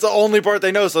 and that's the only part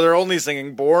they know, so they're only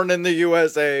singing "Born in the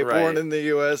USA," Right. "Born in the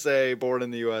USA," "Born in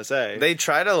the USA." They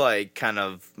try to like kind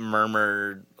of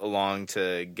murmur along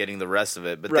to getting the rest of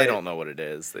it, but Right. they don't know what it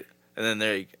is. And then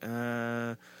they're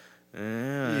like,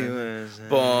 USA.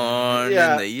 born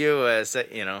Yeah. in the USA,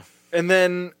 you know. And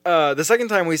then the second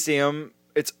time we see him,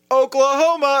 it's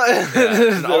Oklahoma.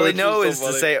 And all they Which know so is to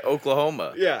funny. say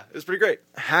Oklahoma. Yeah, it's pretty great.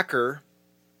 Hacker,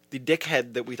 the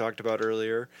dickhead that we talked about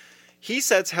earlier, he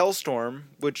sets Hellstorm,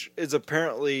 which is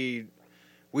apparently,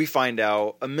 we find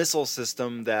out, a missile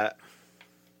system that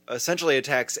essentially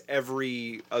attacks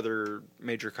every other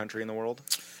major country in the world.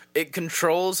 It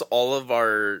controls all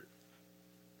the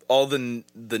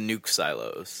nuke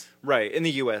silos Right, in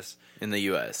the U.S. in the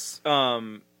U.S.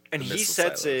 And The he missile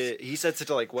sets silos. it. He sets it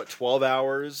to like what 12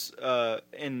 hours,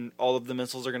 and all of the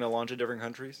missiles are going to launch at different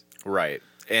countries. Right.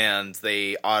 And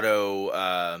they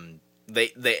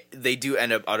they do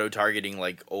end up auto targeting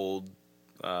like old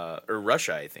or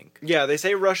Russia, I think. Yeah, they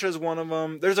say Russia's one of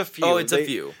them. There's a few. Oh, it's a They-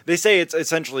 few. They say it's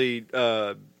essentially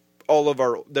all of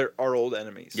our old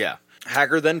enemies. Yeah.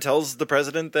 Hacker then tells the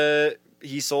president that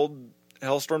he sold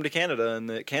Hellstorm to Canada and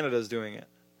that Canada's doing it,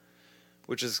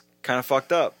 which is kind of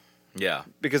fucked up Yeah.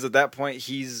 because at that point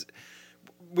he's.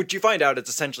 Which you find out it's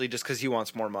essentially just because he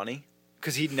wants more money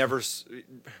because he'd never. He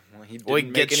Well, he didn't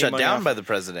make gets any shut money down off- by the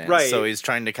president. Right. So he's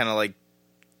trying to kind of like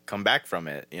come back from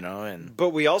it, you know, and But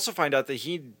we also find out that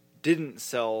he didn't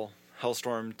sell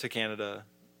Hellstorm to Canada.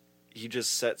 He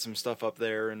just set some stuff up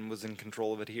there and was in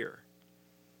control of it here,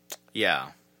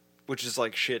 yeah. which is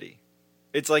like shitty.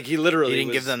 It's like he literally He didn't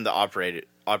was- give them the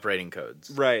operating codes.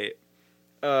 right.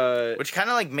 Which kind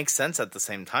of like makes sense at the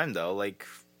same time though. Like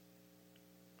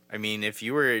I mean, if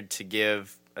you were to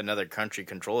give another country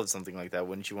control of something like that,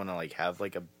 wouldn't you want to like have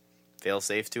like a fail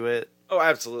safe to it? Oh,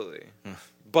 absolutely.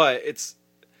 But it's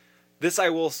this. I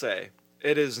will say,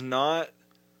 it is not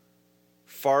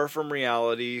far from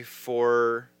reality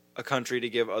for a country to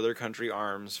give other country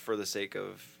arms for the sake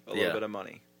of a little Yeah. bit of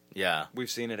money. Yeah. We've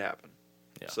seen it happen.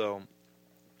 Yeah. So,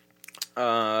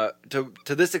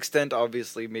 to this extent,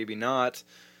 obviously, maybe not,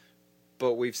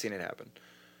 but we've seen it happen.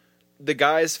 The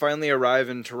guys finally arrive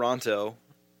in Toronto.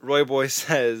 Roy Boy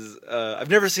says, "I've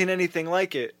never seen anything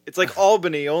like it. It's like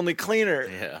Albany, only cleaner."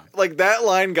 Yeah. Like that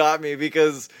line got me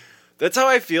because that's how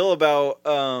I feel about.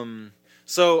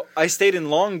 So I stayed in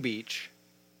Long Beach,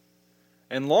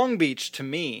 and Long Beach to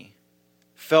me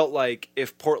felt like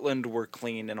if Portland were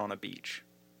clean and on a beach.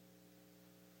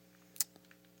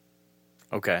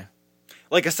 Okay.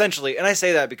 Like essentially, and I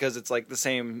say that because it's like the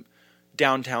same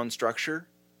downtown structure,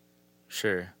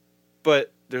 Sure.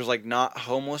 but there's like not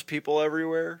homeless people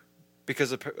everywhere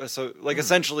because of, so like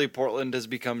essentially Portland has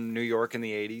become New York in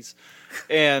the 80s,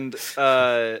 and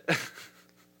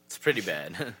It's pretty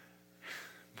bad.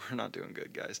 we're not doing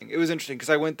good, guys. It was interesting because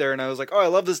I went there and I was like, oh, I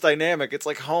love this dynamic. It's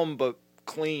like home but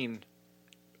clean.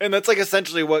 And that's like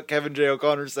essentially what Kevin J.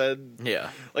 O'Connor said, Yeah.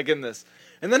 like in this.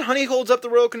 And then Honey holds up the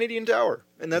Royal Canadian Tower,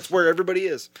 and that's where everybody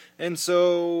is. And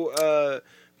so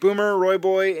Boomer, Roy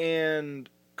Boy, and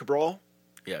Cabral.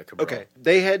 Yeah, Cabral. Okay,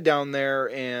 they head down there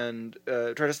and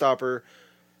try to stop her.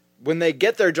 When they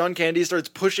get there, John Candy starts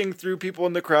pushing through people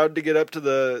in the crowd to get up to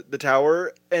the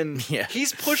tower, and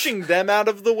he's pushing them out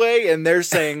of the way, and they're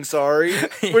saying sorry,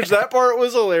 which that part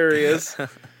was hilarious.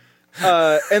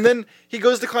 And then he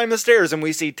goes to climb the stairs, and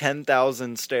we see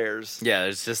 10,000 stairs. Yeah,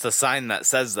 there's just a sign that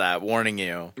says that, warning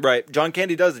you. Right, John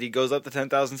Candy does it. He goes up the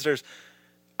 10,000 stairs.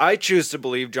 I choose to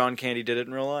believe John Candy did it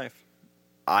in real life.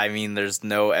 I mean, there's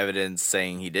no evidence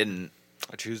saying he didn't.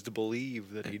 I choose to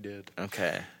believe that he did.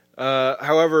 Okay.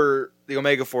 However, the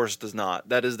Omega Force does not.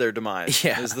 That is their demise.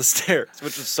 Yeah. Is the stairs,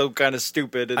 which is so kind of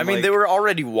stupid. And I mean, they were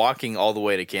already walking all the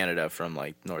way to Canada from,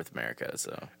 like, North America,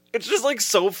 so... It's just, like,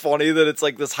 so funny that it's,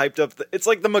 like, this hyped up... it's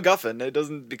like the MacGuffin. It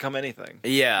doesn't become anything.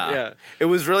 Yeah. Yeah. It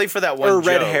was really for that one Or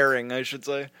red joke. herring, I should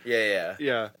say. Yeah.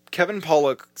 Yeah. Kevin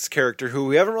Pollak's character, who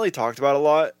we haven't really talked about a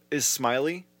lot, is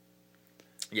Smiley.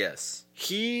 Yes.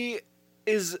 He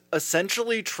is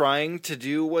essentially trying to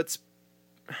do what's,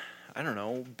 I don't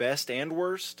know, best and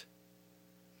worst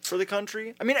for the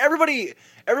country. I mean, everybody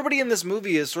in this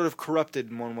movie is sort of corrupted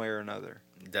in one way or another.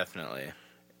 Definitely.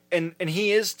 And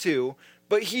he is too,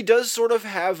 but he does sort of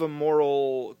have a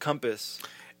moral compass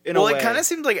in a way. Well, it kind of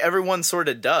seems like everyone sort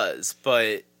of does,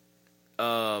 but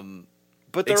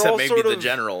but they're except all maybe sort the of,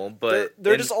 general, but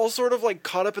they're just all sort of like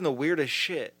caught up in the weirdest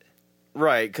shit.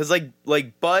 right, because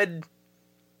like Bud,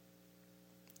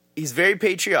 he's very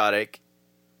patriotic,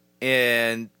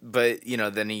 but you know,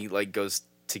 then he like goes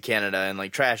to Canada and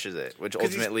like trashes it, which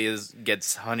ultimately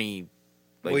gets Honey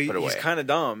like put away. He's kind of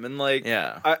dumb, and like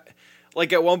Yeah.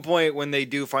 Like at one point when they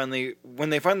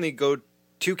finally go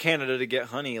to Canada to get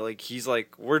Honey, like he's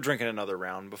like, we're drinking another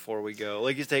round before we go.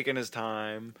 Like he's taking his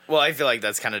time. Well, I feel like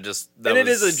that's kind of just And it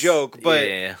is a joke, but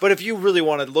yeah. but if you really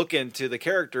want to look into the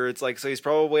character, it's like, so he's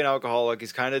probably an alcoholic.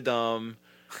 He's kind of dumb.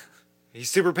 He's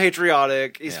super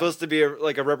patriotic. He's supposed to be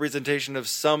like a representation of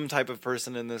some type of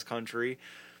person in this country.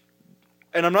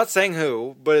 And I'm not saying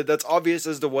who, but that's obvious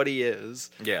as to what he is.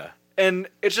 Yeah. And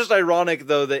it's just ironic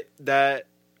though that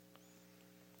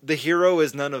the hero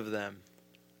is none of them.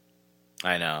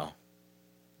 I know.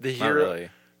 The Not hero.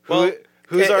 really.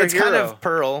 Who's our it's hero? kind of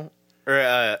Pearl, or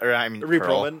I mean Ree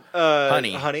Pearl.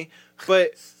 Perlman. Honey.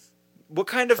 But what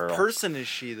kind of Pearl. person is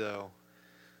she though?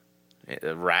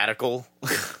 Radical,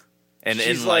 and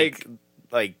She's in like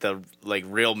the like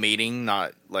real meeting,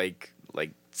 not like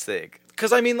sick.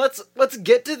 Because I mean, let's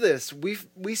get to this.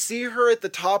 We see her at the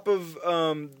top of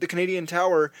the Canadian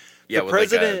Tower. Yeah, the with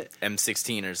president, like a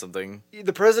M16 or something.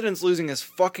 the president's losing his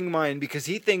fucking mind because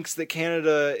he thinks that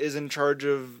Canada is in charge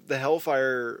of the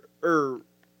Hellfire, or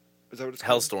is that what it's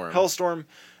called? Hellstorm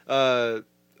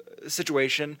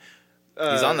situation.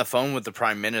 He's on the phone with the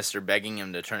prime minister begging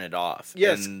him to turn it off.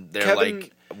 Yes, and they're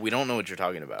like, we don't know what you're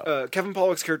talking about. Kevin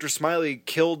Pollak's character Smiley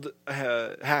killed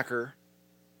a hacker.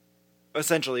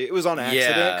 Essentially, it was on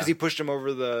accident Yeah. because he pushed him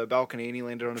over the balcony and he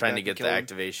landed on his Trying back to get and the killed him.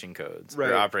 activation codes, Right.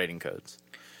 or operating codes.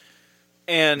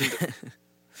 And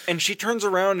and she turns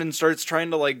around and starts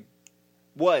trying to like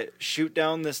shoot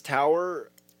down this tower.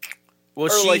 Well, Or,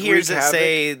 she like, hears wreak it havoc.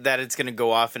 say that it's going to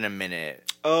go off in a minute.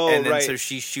 Oh, and then right. so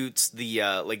she shoots the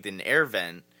like an air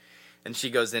vent, and she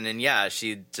goes in, and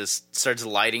she just starts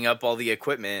lighting up all the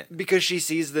equipment. Because she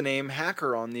sees the name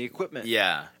hacker on the equipment.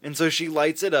 Yeah, And so she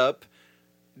lights it up,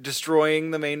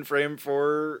 destroying the mainframe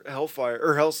for Hellfire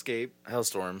or Hellscape.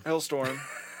 Hellstorm,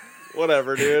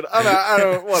 Whatever, dude. I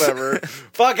don't whatever.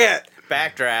 Fuck it.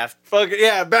 backdraft. Fuck it.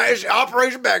 Yeah,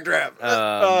 Operation Backdraft.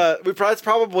 It's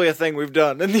probably a thing we've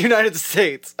done in the United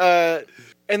States.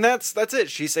 And that's it.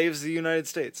 She saves the United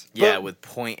States. Yeah, But with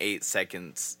 0.8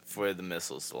 seconds for the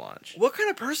missiles to launch. what kind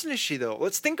of person is she though?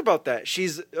 Let's think about that.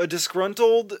 She's a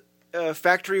disgruntled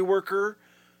factory worker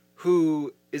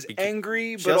who is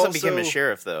angry, She but also became a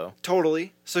sheriff, though,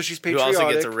 Totally. So she's who patriotic.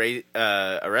 also gets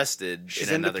arrested She's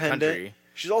in another independent. country.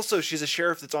 She's a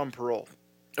sheriff that's on parole.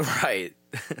 Right.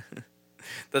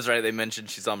 That's right. They mentioned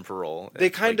she's on parole. They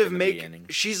kind like, of in the make beginning.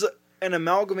 she's an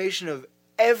amalgamation of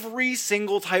every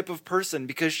single type of person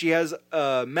because she has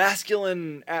a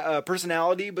masculine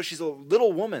personality, but she's a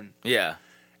little woman. Yeah.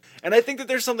 And I think that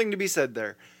there's something to be said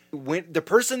there. When the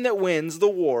person that wins the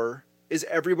war is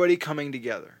everybody coming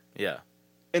together Yeah.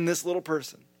 in this little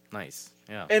person. Nice.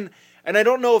 Yeah. And I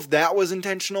don't know if that was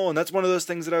intentional, and that's one of those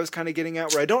things that I was kind of getting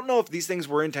at, where I don't know if these things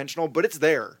were intentional, but it's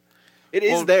there. It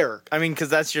is there. I mean, because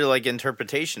that's your like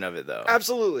interpretation of it, though.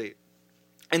 Absolutely.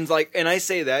 And like, and I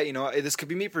say that, you know, this could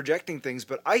be me projecting things,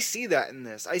 but I see that in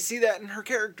this. I see that in her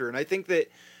character, and I think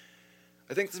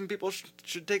some people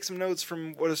should take some notes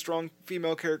from what a strong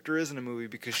female character is in a movie,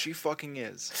 because she fucking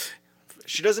is.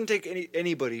 She doesn't take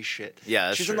anybody's shit. Yeah,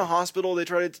 that's she's true. in the hospital. They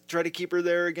try to keep her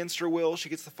there against her will. She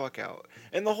gets the fuck out.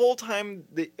 And the whole time,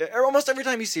 almost every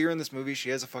time you see her in this movie,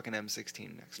 she has a fucking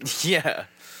M16 next to her. Yeah.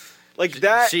 Like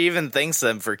that. She even thanks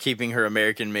them for keeping her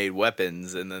American-made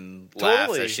weapons, and then laughs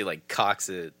Totally. as she like cocks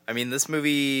it. I mean, this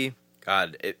movie,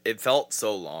 God, it felt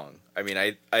so long. I mean,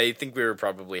 I think we were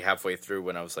probably halfway through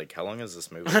when I was like, how long is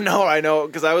this movie? I know,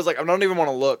 because I was like, I don't even want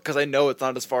to look, because I know it's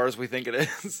not as far as we think it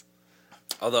is.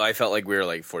 Although I felt like we were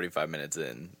like 45 minutes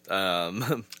in,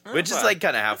 which is like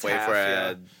kind of halfway half, for yeah.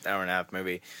 an hour and a half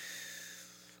movie.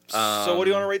 So what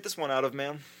do you want to rate this one out of,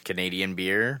 man? Canadian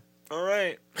beer. All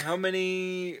right. How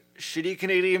many shitty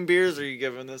Canadian beers are you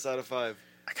giving this out of 5?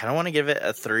 I kind of want to give it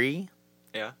a 3.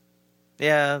 Yeah.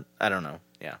 Yeah, I don't know.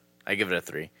 Yeah, I give it a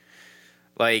 3.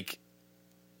 Like,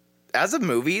 as a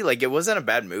movie, like, it wasn't a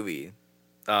bad movie.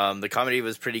 The comedy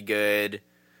was pretty good.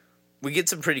 We get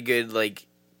some pretty good, like,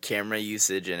 camera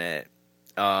usage in it.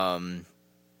 And,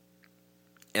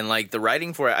 like, the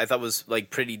writing for it, I thought was, like,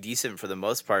 pretty decent for the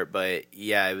most part. But,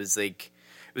 yeah, it was, like,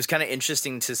 it was kind of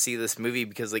interesting to see this movie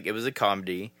because, like, it was a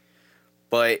comedy.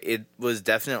 But it was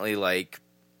definitely, like,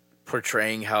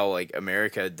 portraying how, like,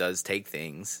 America does take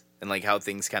things. And, like, how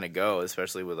things kind of go,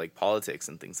 especially with, like, politics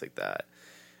and things like that.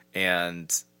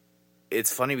 And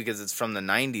it's funny because it's from the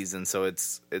 90s, and so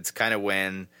it's kind of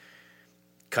when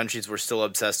countries were still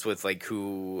obsessed with, like,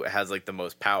 who has, like, the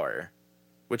most power.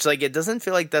 Which, like, it doesn't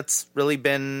feel like that's really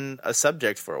been a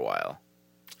subject for a while.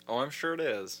 Oh, I'm sure it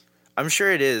is. I'm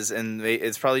sure it is, and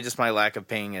it's probably just my lack of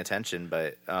paying attention,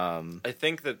 but... I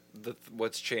think that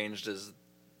what's changed is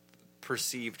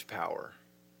perceived power.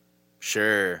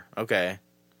 Sure, okay.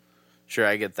 Sure,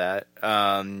 I get that.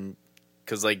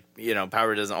 Because, like, you know,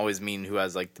 power doesn't always mean who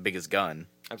has, like, the biggest gun.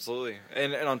 Absolutely.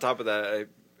 And on top of that,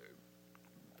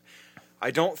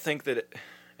 I don't think that...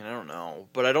 I don't know.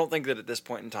 But I don't think that at this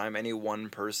point in time, any one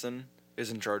person is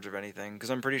in charge of anything.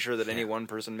 Because I'm pretty sure that any one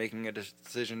person making a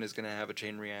decision is going to have a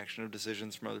chain reaction of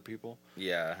decisions from other people.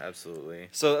 Yeah, absolutely.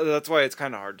 So that's why it's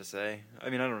kind of hard to say. I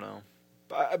mean, I don't know.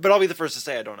 But I'll be the first to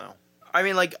say I don't know. I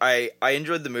mean, like, I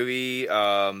enjoyed the movie.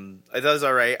 I thought it was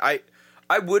all right.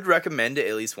 I would recommend it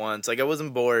at least once. Like, I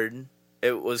wasn't bored.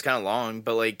 It was kind of long,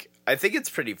 but, like, I think it's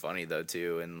pretty funny, though,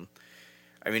 too. And,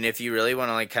 I mean, if you really want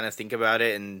to, like, kind of think about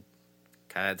it and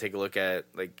kind of take a look at,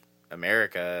 like,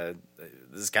 America,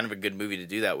 this is kind of a good movie to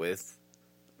do that with.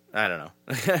 I don't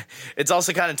know. It's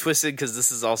also kind of twisted because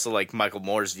this is also, like, Michael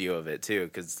Moore's view of it, too,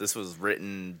 because this was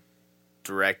written,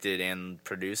 directed, and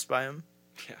produced by him.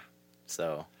 Yeah.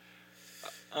 So...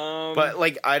 but,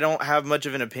 like, I don't have much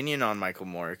of an opinion on Michael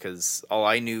Moore because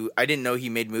I didn't know he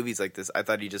made movies like this. I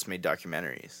thought he just made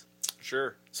documentaries.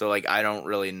 Sure. So, like, I don't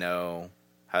really know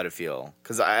how to feel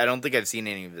because I don't think I've seen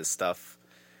any of his stuff.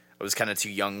 I was kind of too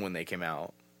young when they came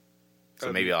out.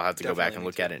 So maybe I'll have to go back and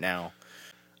look at it now.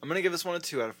 I'm going to give this one a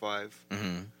 2 out of 5.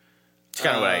 Mm-hmm. It's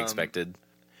kind of what I expected.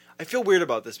 I feel weird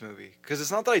about this movie because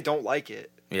it's not that I don't like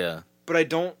it, Yeah. but I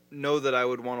don't know that I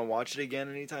would want to watch it again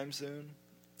anytime soon.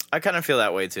 I kind of feel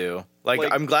that way, too. Like,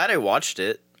 Like- I'm glad I watched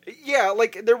it. Yeah,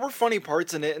 like, there were funny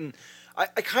parts in it, and I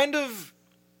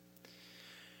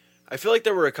feel like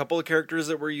there were a couple of characters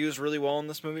that were used really well in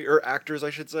this movie, or actors, I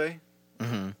should say,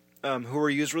 Mm-hmm. who were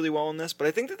used really well in this, but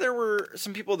I think that there were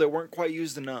some people that weren't quite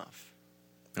used enough.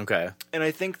 Okay. And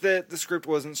I think that the script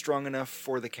wasn't strong enough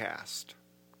for the cast.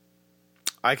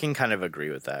 I can kind of agree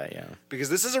with that, yeah. Because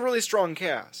this is a really strong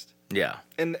cast. Yeah.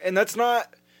 And that's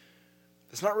not...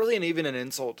 It's not really even an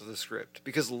insult to the script,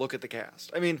 because look at the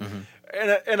cast. I mean,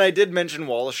 and I did mention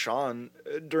Wallace Shawn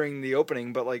during the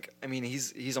opening, but, like, I mean,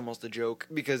 he's almost a joke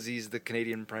because he's the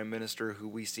Canadian Prime Minister who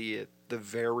we see at the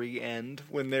very end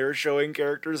when they're showing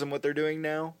characters and what they're doing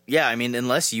now. Yeah, I mean,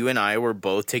 unless you and I were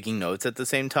both taking notes at the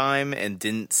same time and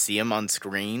didn't see him on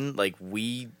screen, like,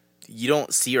 you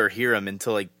don't see or hear him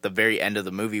until, like, the very end of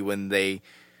the movie when they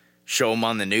show him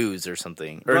on the news or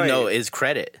something. Or Right. no, his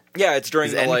credit. Yeah, it's during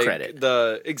His the, end like,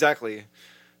 credit. exactly.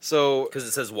 So Because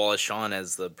it says Wallace Shawn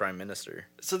as the Prime Minister.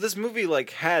 so this movie, like,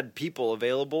 had people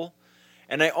available,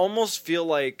 and I almost feel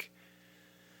like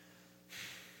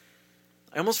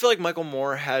Michael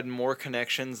Moore had more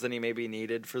connections than he maybe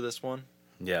needed for this one.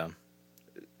 Yeah.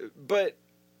 But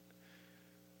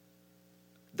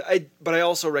I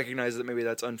also recognize that maybe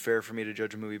that's unfair for me to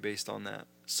judge a movie based on that.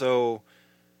 So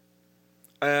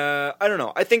I don't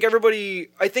know. I think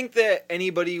that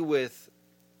anybody with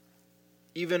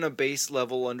even a base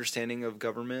level understanding of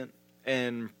government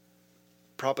and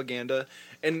propaganda,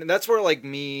 and that's where like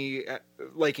me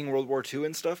liking World War II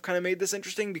and stuff kind of made this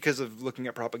interesting because of looking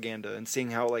at propaganda and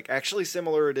seeing how like actually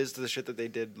similar it is to the shit that they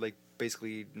did like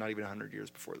basically not even 100 years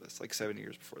before this, like 70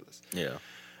 years before this. Yeah.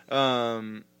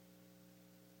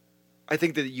 I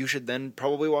think that you should then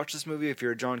probably watch this movie. If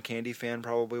you're a John Candy fan,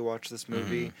 probably watch this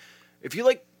movie. Mm-hmm. If you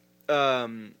like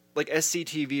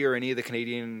SCTV or any of the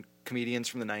Canadian comedians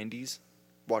from the 90s,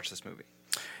 watch this movie.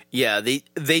 Yeah,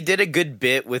 they did a good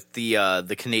bit with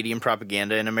the Canadian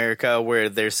propaganda in America where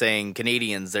they're saying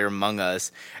Canadians, they're among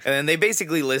us. And then they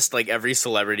basically list like every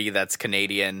celebrity that's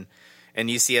Canadian. And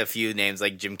you see a few names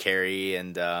like Jim Carrey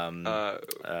and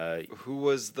who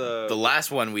was the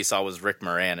last one we saw was Rick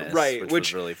Moranis, right?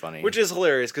 which was really funny, which is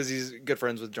hilarious because he's good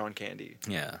friends with John Candy.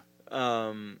 Yeah,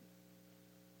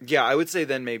 yeah. I would say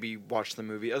then maybe watch the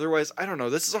movie. Otherwise, I don't know.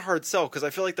 This is a hard sell because I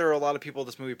feel like there are a lot of people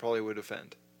this movie probably would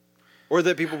offend, or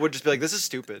that people would just be like, "This is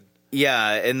stupid."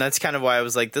 Yeah, and that's kind of why I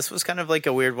was like, this was kind of like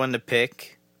a weird one to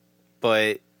pick,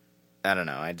 but I don't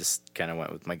know. I just kind of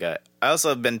went with my gut. I also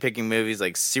have been picking movies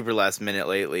like super last minute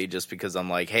lately just because I'm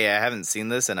like, hey, I haven't seen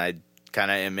this and I kind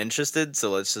of am interested,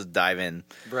 so let's just dive in.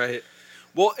 Right.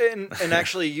 Well, and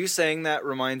actually you saying that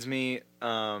reminds me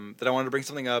that I wanted to bring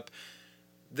something up.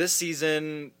 This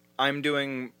season, I'm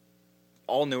doing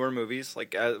all newer movies,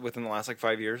 like within the last like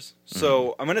 5 years.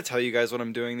 So I'm going to tell you guys what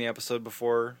I'm doing the episode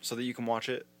before so that you can watch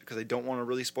it. Because I don't want to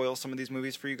really spoil some of these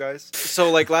movies for you guys. So,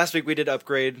 like, last week we did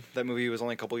Upgrade. That movie was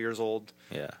only a couple years old.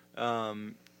 Yeah.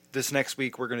 This next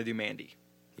week we're going to do Mandy.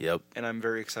 Yep. And I'm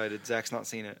very excited. Zach's not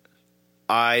seen it.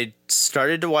 I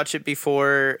started to watch it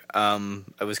before. I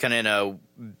was kind of in a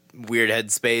weird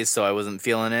headspace, so I wasn't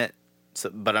feeling it.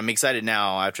 But I'm excited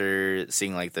now after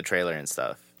seeing, like, the trailer and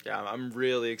stuff. Yeah, I'm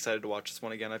really excited to watch this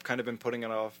one again. I've kind of been putting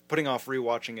off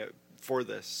rewatching it for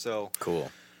this. So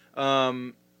cool.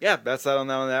 Yeah, that's that on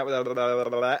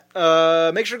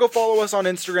that. Make sure to go follow us on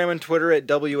Instagram and Twitter at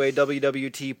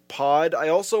WAWWT Pod. I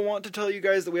also want to tell you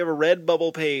guys that we have a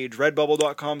Redbubble page,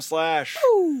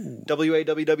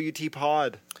 redbubble.com/WAWWT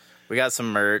Pod. We got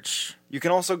some merch. You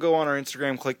can also go on our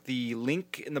Instagram, click the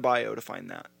link in the bio to find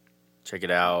that. Check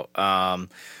it out.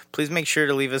 Please make sure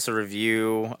to leave us a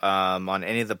review on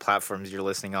any of the platforms you're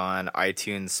listening on,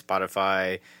 iTunes,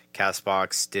 Spotify,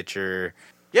 CastBox, Stitcher.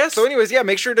 Yeah, so anyways,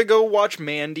 make sure to go watch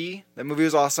Mandy. That movie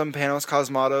was awesome. Panos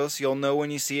Cosmatos. You'll know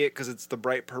when you see it because it's the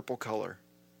bright purple color.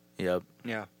 Yep.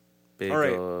 Yeah. Big, all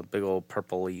right. Big old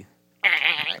purpley.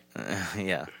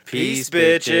 Yeah. Peace,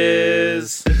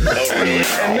 bitches.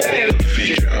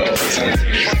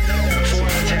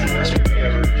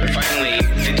 Finally,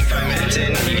 55 minutes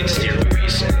in, you can steer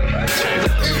movies.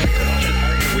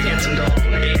 We get some dog.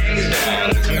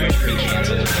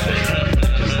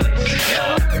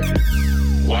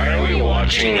 Why are we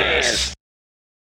watching this?